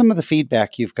 What's some of the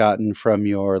feedback you've gotten from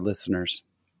your listeners?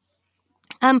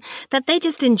 That they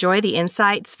just enjoy the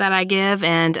insights that I give.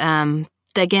 And,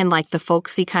 again, like the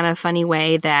folksy kind of funny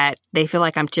way that they feel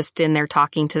like I'm just in there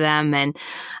talking to them. And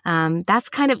that's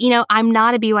kind of, I'm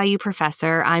not a BYU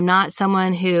professor. I'm not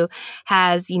someone who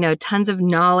has, tons of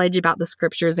knowledge about the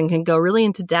scriptures and can go really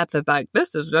into depth of like,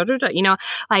 this is,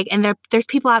 and there's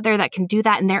people out there that can do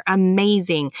that and they're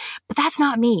amazing. But that's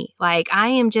not me. Like, I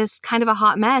am just kind of a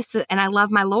hot mess and I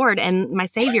love my Lord and my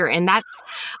Savior. And that's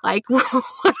like what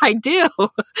I do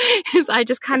is I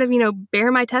just kind of,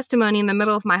 bear my testimony in the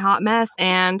middle of my hot mess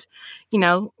and,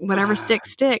 whatever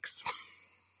sticks.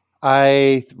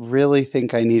 I really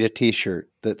think I need a t-shirt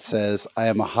that says I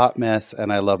am a hot mess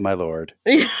and I love my Lord.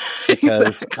 Because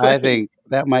exactly. I think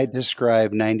that might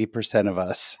describe 90% of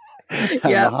us.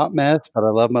 I'm a hot mess, but I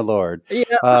love my Lord.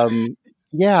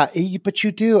 Yeah. But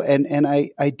you do. And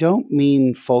I don't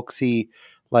mean folksy,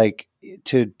 like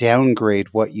to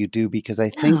downgrade what you do, because I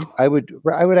think I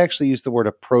would actually use the word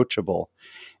approachable.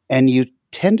 And you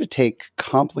tend to take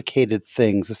complicated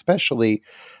things, especially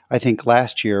I think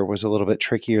last year was a little bit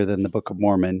trickier than the Book of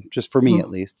Mormon, just for me at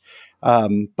least.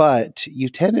 But you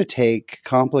tend to take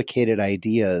complicated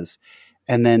ideas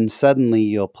And then suddenly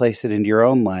you'll place it into your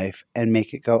own life and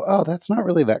make it go, oh, that's not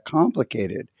really that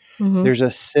complicated. Mm-hmm. There's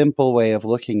a simple way of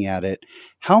looking at it.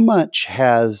 How much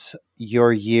has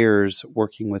your years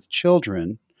working with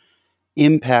children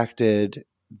impacted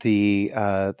the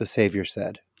Savior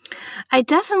Said? I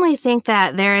definitely think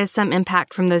that there is some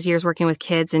impact from those years working with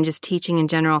kids and just teaching in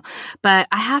general, but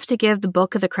I have to give the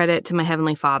bulk of the credit to my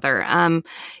Heavenly Father.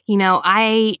 You know,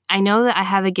 I know that I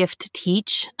have a gift to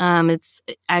teach. I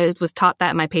was taught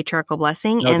that in my patriarchal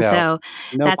blessing, No and doubt.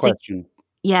 so No that's question.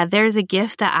 there's a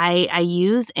gift that I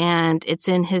use, and it's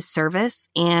in His service.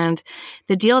 And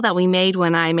the deal that we made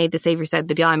when I made the Savior Said,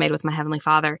 the deal I made with my Heavenly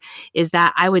Father, is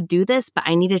that I would do this, but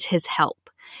I needed His help.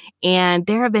 And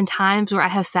there have been times where I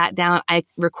have sat down, I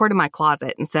record in my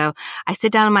closet. And so I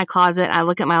sit down in my closet, I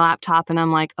look at my laptop, and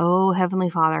I'm like, oh, Heavenly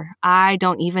Father, I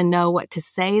don't even know what to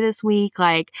say this week.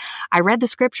 Like, I read the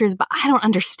scriptures, but I don't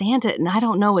understand it, and I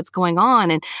don't know what's going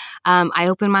on. And I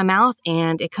open my mouth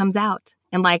and it comes out.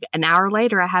 And like an hour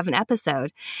later, I have an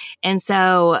episode. And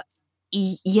so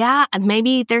yeah,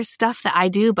 maybe there's stuff that I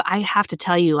do, but I have to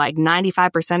tell you, like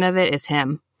 95% of it is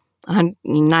Him.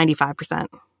 95%.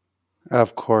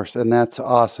 Of course, and that's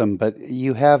awesome. But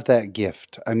you have that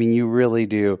gift. I mean, you really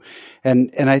do.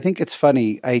 And I think it's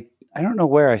funny. I don't know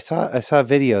where I saw a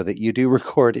video that you do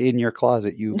record in your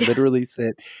closet. You literally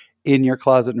sit in your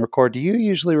closet and record. Do you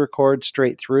usually record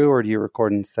straight through, or do you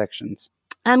record in sections?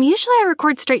 Usually I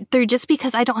record straight through just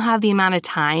because I don't have the amount of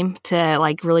time to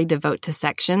like really devote to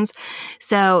sections.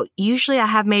 So usually I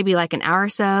have maybe like an hour or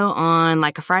so on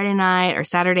like a Friday night or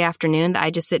Saturday afternoon that I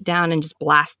just sit down and just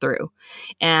blast through.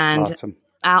 And Awesome.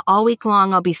 all week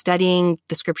long, I'll be studying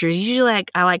the scriptures. Usually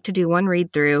I like to do one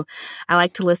read through. I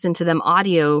like to listen to them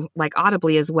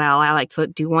audibly as well. I like to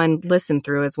do one listen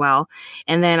through as well.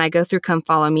 And then I go through Come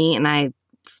Follow Me, and I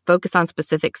focus on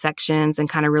specific sections and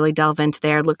kind of really delve into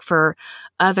there, look for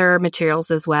other materials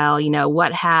as well. You know,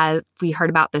 what have we heard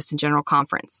about this in General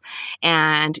Conference?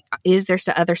 And is there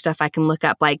other stuff I can look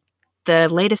up? Like the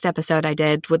latest episode I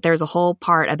did, there's a whole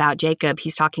part about Jacob.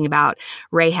 He's talking about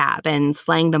Rahab and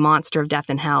slaying the monster of death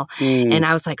and hell. And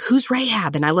I was like, who's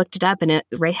Rahab? And I looked it up, and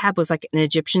Rahab was like an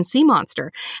Egyptian sea monster.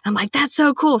 And I'm like, that's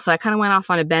so cool. So I kind of went off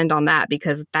on a bend on that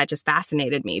because that just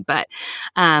fascinated me. But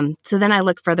so then I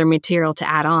look for other material to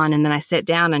add on, and then I sit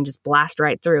down and just blast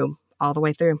right through, all the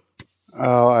way through.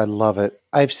 Oh, I love it.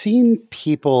 I've seen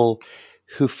people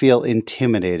who feel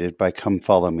intimidated by Come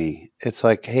Follow Me. It's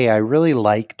like, hey, I really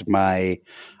liked I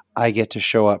get to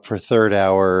show up for third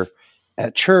hour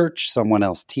at church. Someone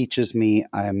else teaches me.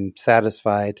 I'm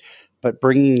satisfied. But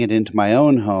bringing it into my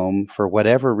own home for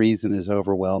whatever reason is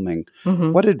overwhelming.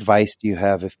 Mm-hmm. What advice do you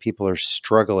have if people are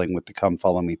struggling with the Come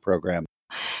Follow Me program?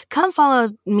 Come Follow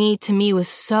Me to me was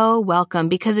so welcome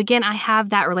because, again, I have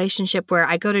that relationship where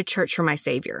I go to church for my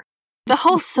Savior. The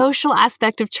whole social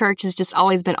aspect of church has just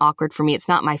always been awkward for me. It's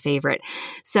not my favorite.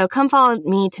 So Come Follow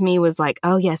Me to me was like,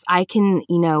 oh yes, I can,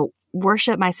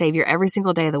 worship my Savior every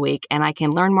single day of the week, and I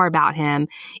can learn more about Him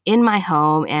in my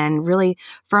home and really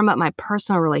firm up my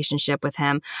personal relationship with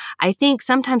Him. I think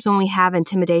sometimes when we have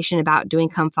intimidation about doing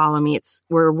Come Follow Me,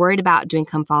 we're worried about doing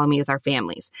Come Follow Me with our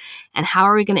families. And how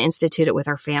are we going to institute it with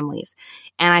our families?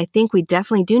 And I think we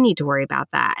definitely do need to worry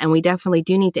about that. And we definitely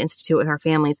do need to institute it with our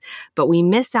families, but we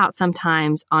miss out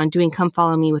sometimes on doing Come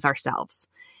Follow Me with ourselves.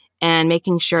 And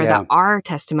making sure that our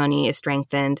testimony is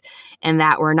strengthened and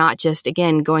that we're not just,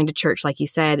 again, going to church, like you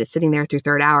said, it's sitting there through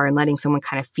third hour and letting someone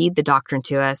kind of feed the doctrine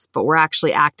to us, but we're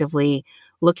actually actively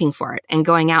looking for it and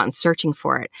going out and searching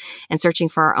for it and searching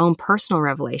for our own personal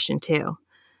revelation too.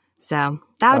 So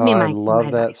that would be my I love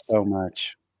my that advice. so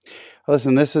much.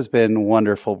 Listen, this has been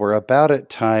wonderful. We're about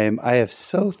at time. I have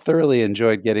so thoroughly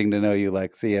enjoyed getting to know you,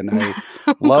 Lexi, and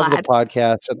I love the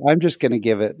podcast. And I'm just going to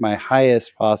give it my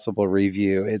highest possible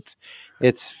review.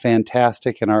 It's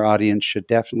fantastic, and our audience should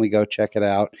definitely go check it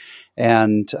out.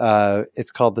 And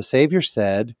it's called The Savior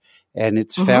Said, and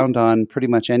it's found on pretty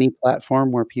much any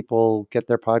platform where people get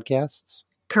their podcasts.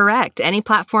 Correct. Any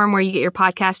platform where you get your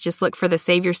podcast, just look for The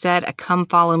Savior Said, a Come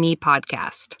Follow Me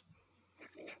podcast.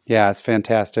 Yeah, it's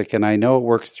fantastic. And I know it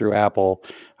works through Apple.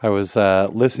 I was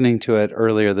listening to it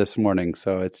earlier this morning,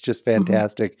 so it's just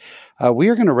fantastic. We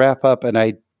are going to wrap up, and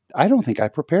I don't think I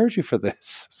prepared you for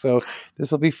this. So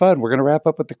this will be fun. We're going to wrap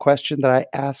up with the question that I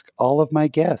ask all of my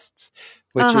guests,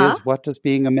 which is, what does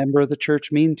being a member of the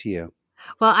church mean to you?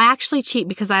 Well, I actually cheat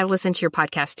because I listened to your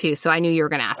podcast too, so I knew you were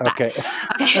going to ask that. Okay.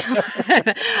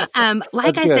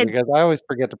 Like That's I good, said, because I always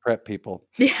forget to prep people.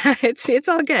 yeah, it's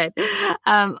all good.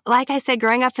 Like I said,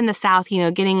 growing up in the South,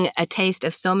 getting a taste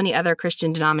of so many other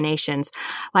Christian denominations,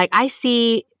 like I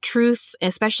see truth,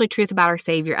 especially truth about our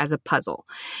Savior, as a puzzle.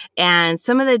 And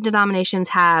some of the denominations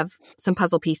have some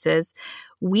puzzle pieces.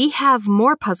 We have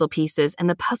more puzzle pieces, and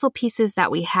the puzzle pieces that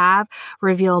we have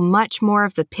reveal much more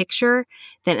of the picture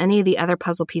than any of the other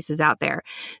puzzle pieces out there.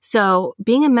 So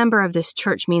being a member of this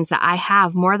church means that I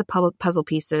have more of the puzzle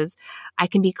pieces. I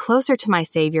can be closer to my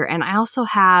Savior, and I also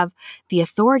have the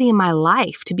authority in my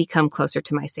life to become closer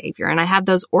to my Savior. And I have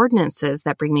those ordinances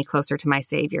that bring me closer to my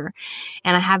Savior.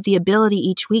 And I have the ability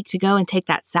each week to go and take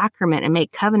that sacrament and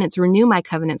make covenants, renew my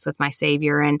covenants with my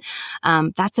Savior. And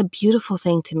that's a beautiful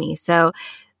thing to me. So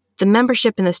the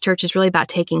membership in this church is really about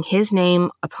taking His name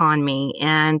upon me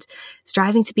and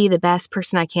striving to be the best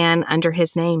person I can under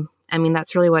His name. I mean,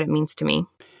 that's really what it means to me.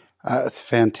 It's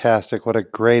fantastic. What a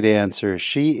great answer.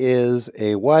 She is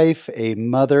a wife, a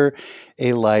mother,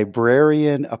 a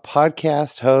librarian, a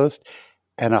podcast host,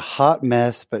 and a hot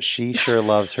mess, but she sure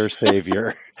loves her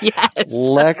Savior. Yes.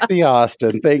 Lexi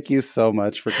Austin, thank you so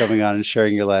much for coming on and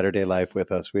sharing your Latter-day Life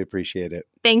with us. We appreciate it.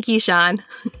 Thank you, Sean.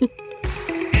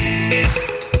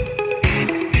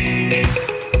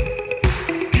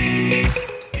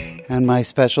 And my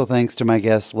special thanks to my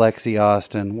guest, Lexi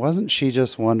Austin. Wasn't she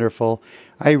just wonderful?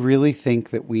 I really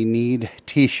think that we need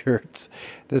t-shirts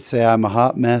that say, I'm a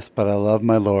hot mess, but I love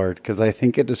my Lord, because I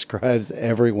think it describes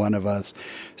every one of us.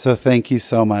 So thank you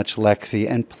so much, Lexi.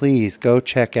 And please go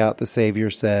check out The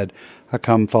Savior Said, a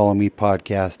Come Follow Me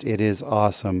podcast. It is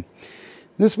awesome.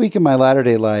 This week in my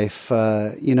Latter-day Life,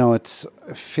 it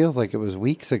feels like it was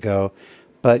weeks ago,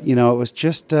 but, it was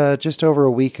just over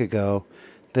a week ago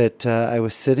that I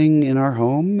was sitting in our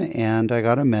home and I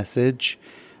got a message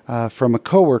from a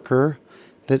coworker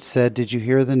that said, "Did you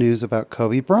hear the news about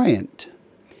Kobe Bryant?"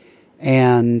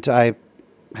 And I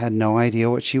had no idea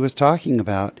what she was talking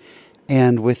about.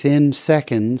 And within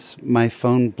seconds, my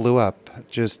phone blew up.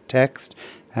 Just text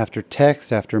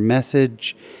after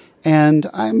message. And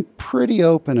I'm pretty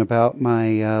open about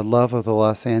my love of the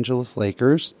Los Angeles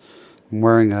Lakers. I'm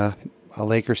wearing a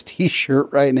Lakers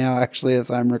t-shirt right now, actually,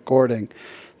 as I'm recording.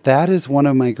 That is one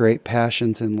of my great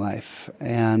passions in life.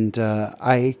 And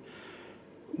I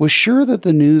was sure that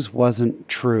the news wasn't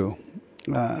true.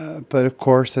 But of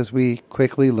course, as we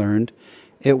quickly learned,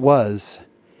 it was.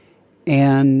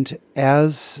 And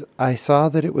as I saw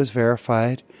that it was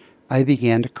verified, I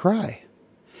began to cry.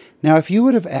 Now, if you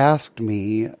would have asked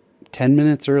me 10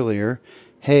 minutes earlier,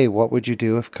 hey, what would you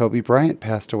do if Kobe Bryant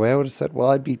passed away? I would have said, well,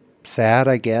 I'd be sad,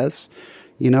 I guess.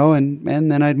 And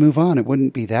then I'd move on. It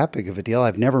wouldn't be that big of a deal.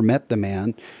 I've never met the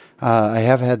man. I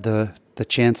have had the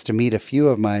chance to meet a few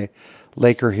of my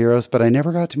Laker heroes, but I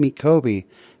never got to meet Kobe.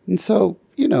 And so,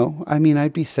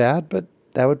 I'd be sad, but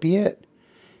that would be it.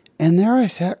 And there I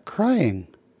sat crying.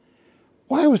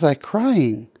 Why was I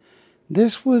crying?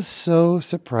 This was so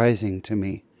surprising to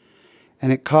me.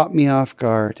 And it caught me off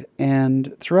guard.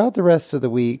 And throughout the rest of the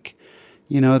week,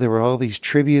 there were all these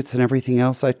tributes and everything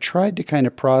else. I tried to kind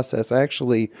of process. I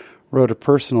actually wrote a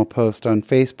personal post on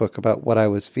Facebook about what I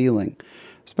was feeling,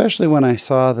 especially when I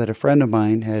saw that a friend of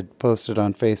mine had posted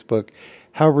on Facebook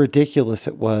how ridiculous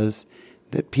it was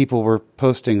that people were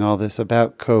posting all this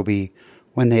about Kobe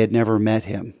when they had never met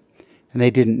him and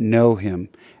they didn't know him.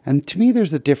 And to me,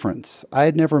 there's a difference. I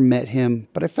had never met him,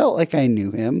 but I felt like I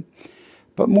knew him.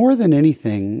 But more than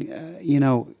anything,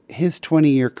 his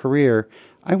 20-year career,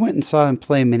 I went and saw him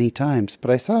play many times,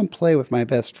 but I saw him play with my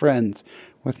best friends,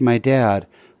 with my dad,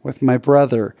 with my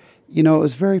brother. It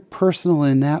was very personal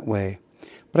in that way.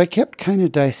 But I kept kind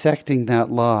of dissecting that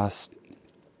loss,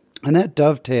 and that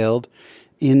dovetailed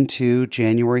into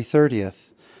January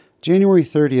 30th. January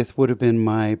 30th would have been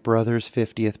my brother's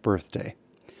 50th birthday.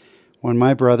 When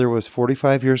my brother was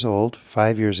 45 years old,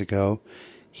 5 years ago,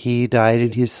 he died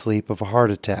in his sleep of a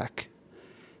heart attack.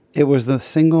 It was the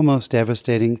single most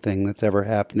devastating thing that's ever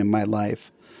happened in my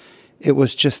life. It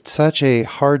was just such a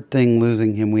hard thing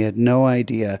losing him. We had no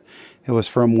idea. It was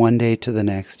from one day to the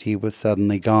next. He was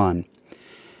suddenly gone.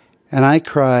 And I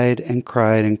cried and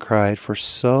cried and cried for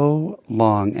so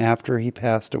long after he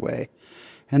passed away.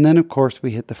 And then, of course,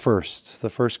 we hit the firsts, the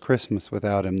first Christmas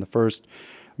without him, the first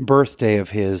birthday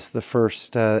of his, the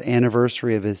first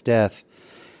anniversary of his death.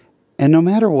 And no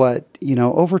matter what,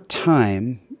 over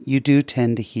time, you do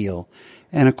tend to heal.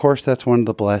 And of course, that's one of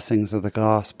the blessings of the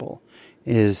gospel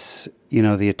is,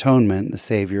 the atonement, the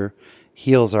Savior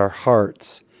heals our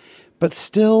hearts. But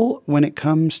still, when it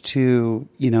comes to,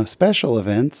 special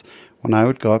events, when I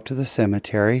would go up to the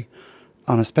cemetery,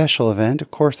 on a special event, of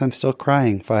course, I'm still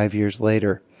crying 5 years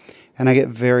later, and I get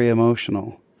very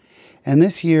emotional. And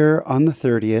this year, on the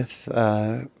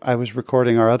 30th, I was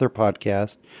recording our other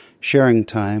podcast, Sharing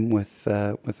Time, with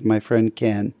my friend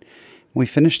Ken. We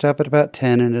finished up at about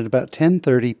 10, and at about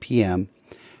 10:30 p.m.,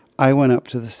 I went up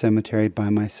to the cemetery by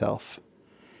myself.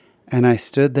 And I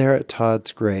stood there at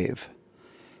Todd's grave.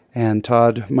 And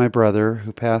Todd, my brother,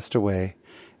 who passed away,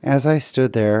 as I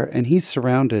stood there, and he's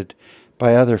surrounded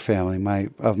by other family,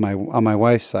 on my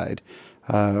wife's side.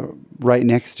 Right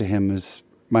next to him is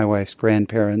my wife's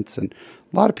grandparents and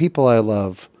a lot of people I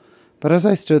love. But as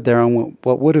I stood there on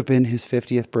what would have been his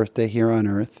 50th birthday here on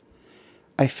earth,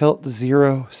 I felt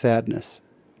zero sadness.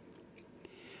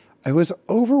 I was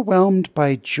overwhelmed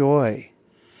by joy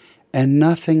and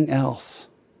nothing else.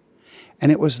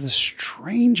 And it was the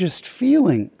strangest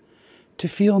feeling to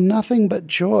feel nothing but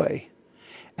joy.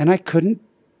 And I couldn't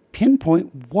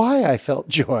pinpoint why I felt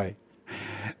joy.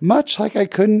 Much like I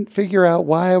couldn't figure out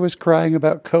why I was crying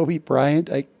about Kobe Bryant,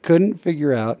 I couldn't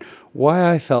figure out why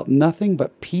I felt nothing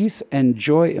but peace and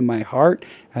joy in my heart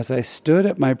as I stood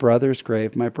at my brother's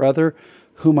grave, my brother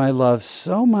whom I love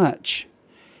so much.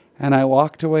 And I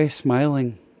walked away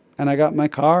smiling, and I got in my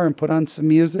car and put on some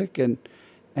music and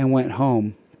went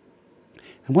home.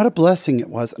 And what a blessing it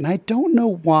was. And I don't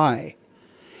know why.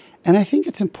 And I think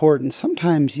it's important.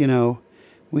 Sometimes,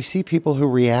 we see people who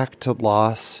react to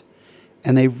loss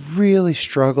and they really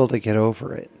struggle to get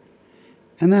over it.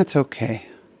 And that's okay.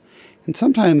 And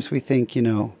sometimes we think,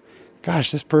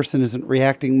 gosh, this person isn't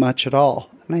reacting much at all.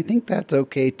 And I think that's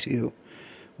okay too.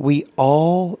 We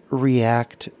all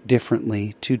react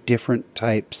differently to different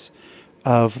types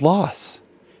of loss.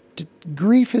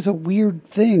 Grief is a weird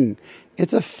thing.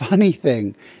 It's a funny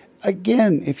thing.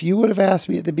 Again, if you would have asked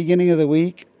me at the beginning of the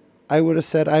week, I would have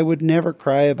said I would never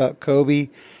cry about Kobe,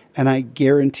 and I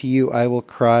guarantee you I will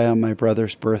cry on my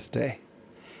brother's birthday.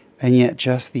 And yet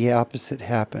just the opposite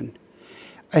happened.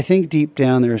 I think deep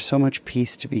down there is so much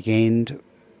peace to be gained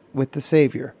with the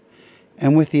Savior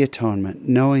and with the atonement,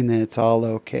 knowing that it's all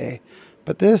okay.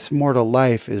 But this mortal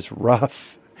life is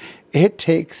rough. It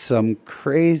takes some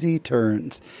crazy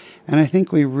turns. And I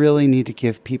think we really need to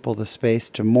give people the space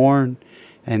to mourn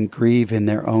and grieve in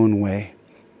their own way.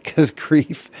 Because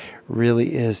grief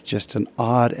really is just an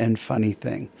odd and funny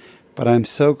thing. But I'm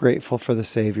so grateful for the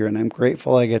Savior, and I'm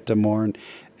grateful I get to mourn.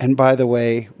 And by the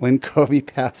way, when Kobe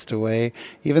passed away,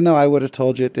 even though I would have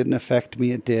told you it didn't affect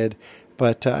me, it did.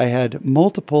 But I had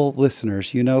multiple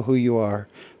listeners, you know who you are,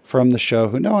 from the show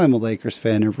who know I'm a Lakers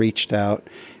fan and reached out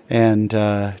and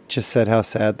just said how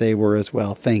sad they were as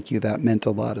well. Thank you. That meant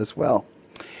a lot as well.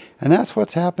 And that's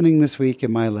what's happening this week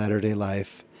in my Latter-day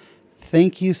Life.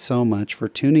 Thank you so much for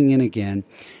tuning in again.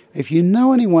 If you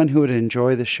know anyone who would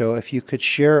enjoy the show, if you could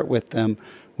share it with them,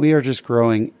 we are just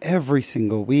growing every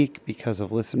single week because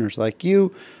of listeners like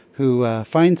you who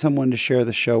find someone to share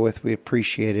the show with. We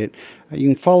appreciate it. You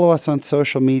can follow us on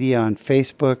social media on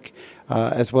Facebook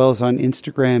as well as on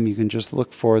Instagram. You can just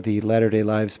look for the Latter-day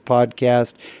Lives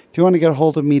podcast. If you want to get a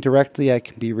hold of me directly, I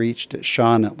can be reached at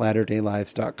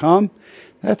Sean@latterdaylives.com.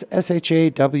 That's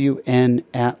SHAWN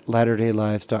at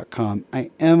latterdaylives.com.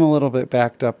 I am a little bit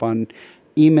backed up on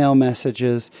email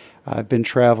messages. I've been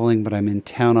traveling, but I'm in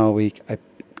town all week.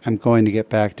 I'm going to get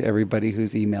back to everybody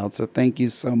who's emailed, so thank you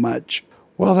so much.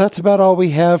 Well, that's about all we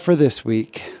have for this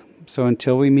week. So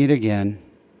until we meet again,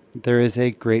 there is a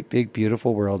great, big,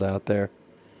 beautiful world out there.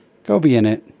 Go be in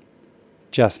it,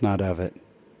 just not of it.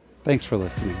 Thanks for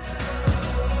listening.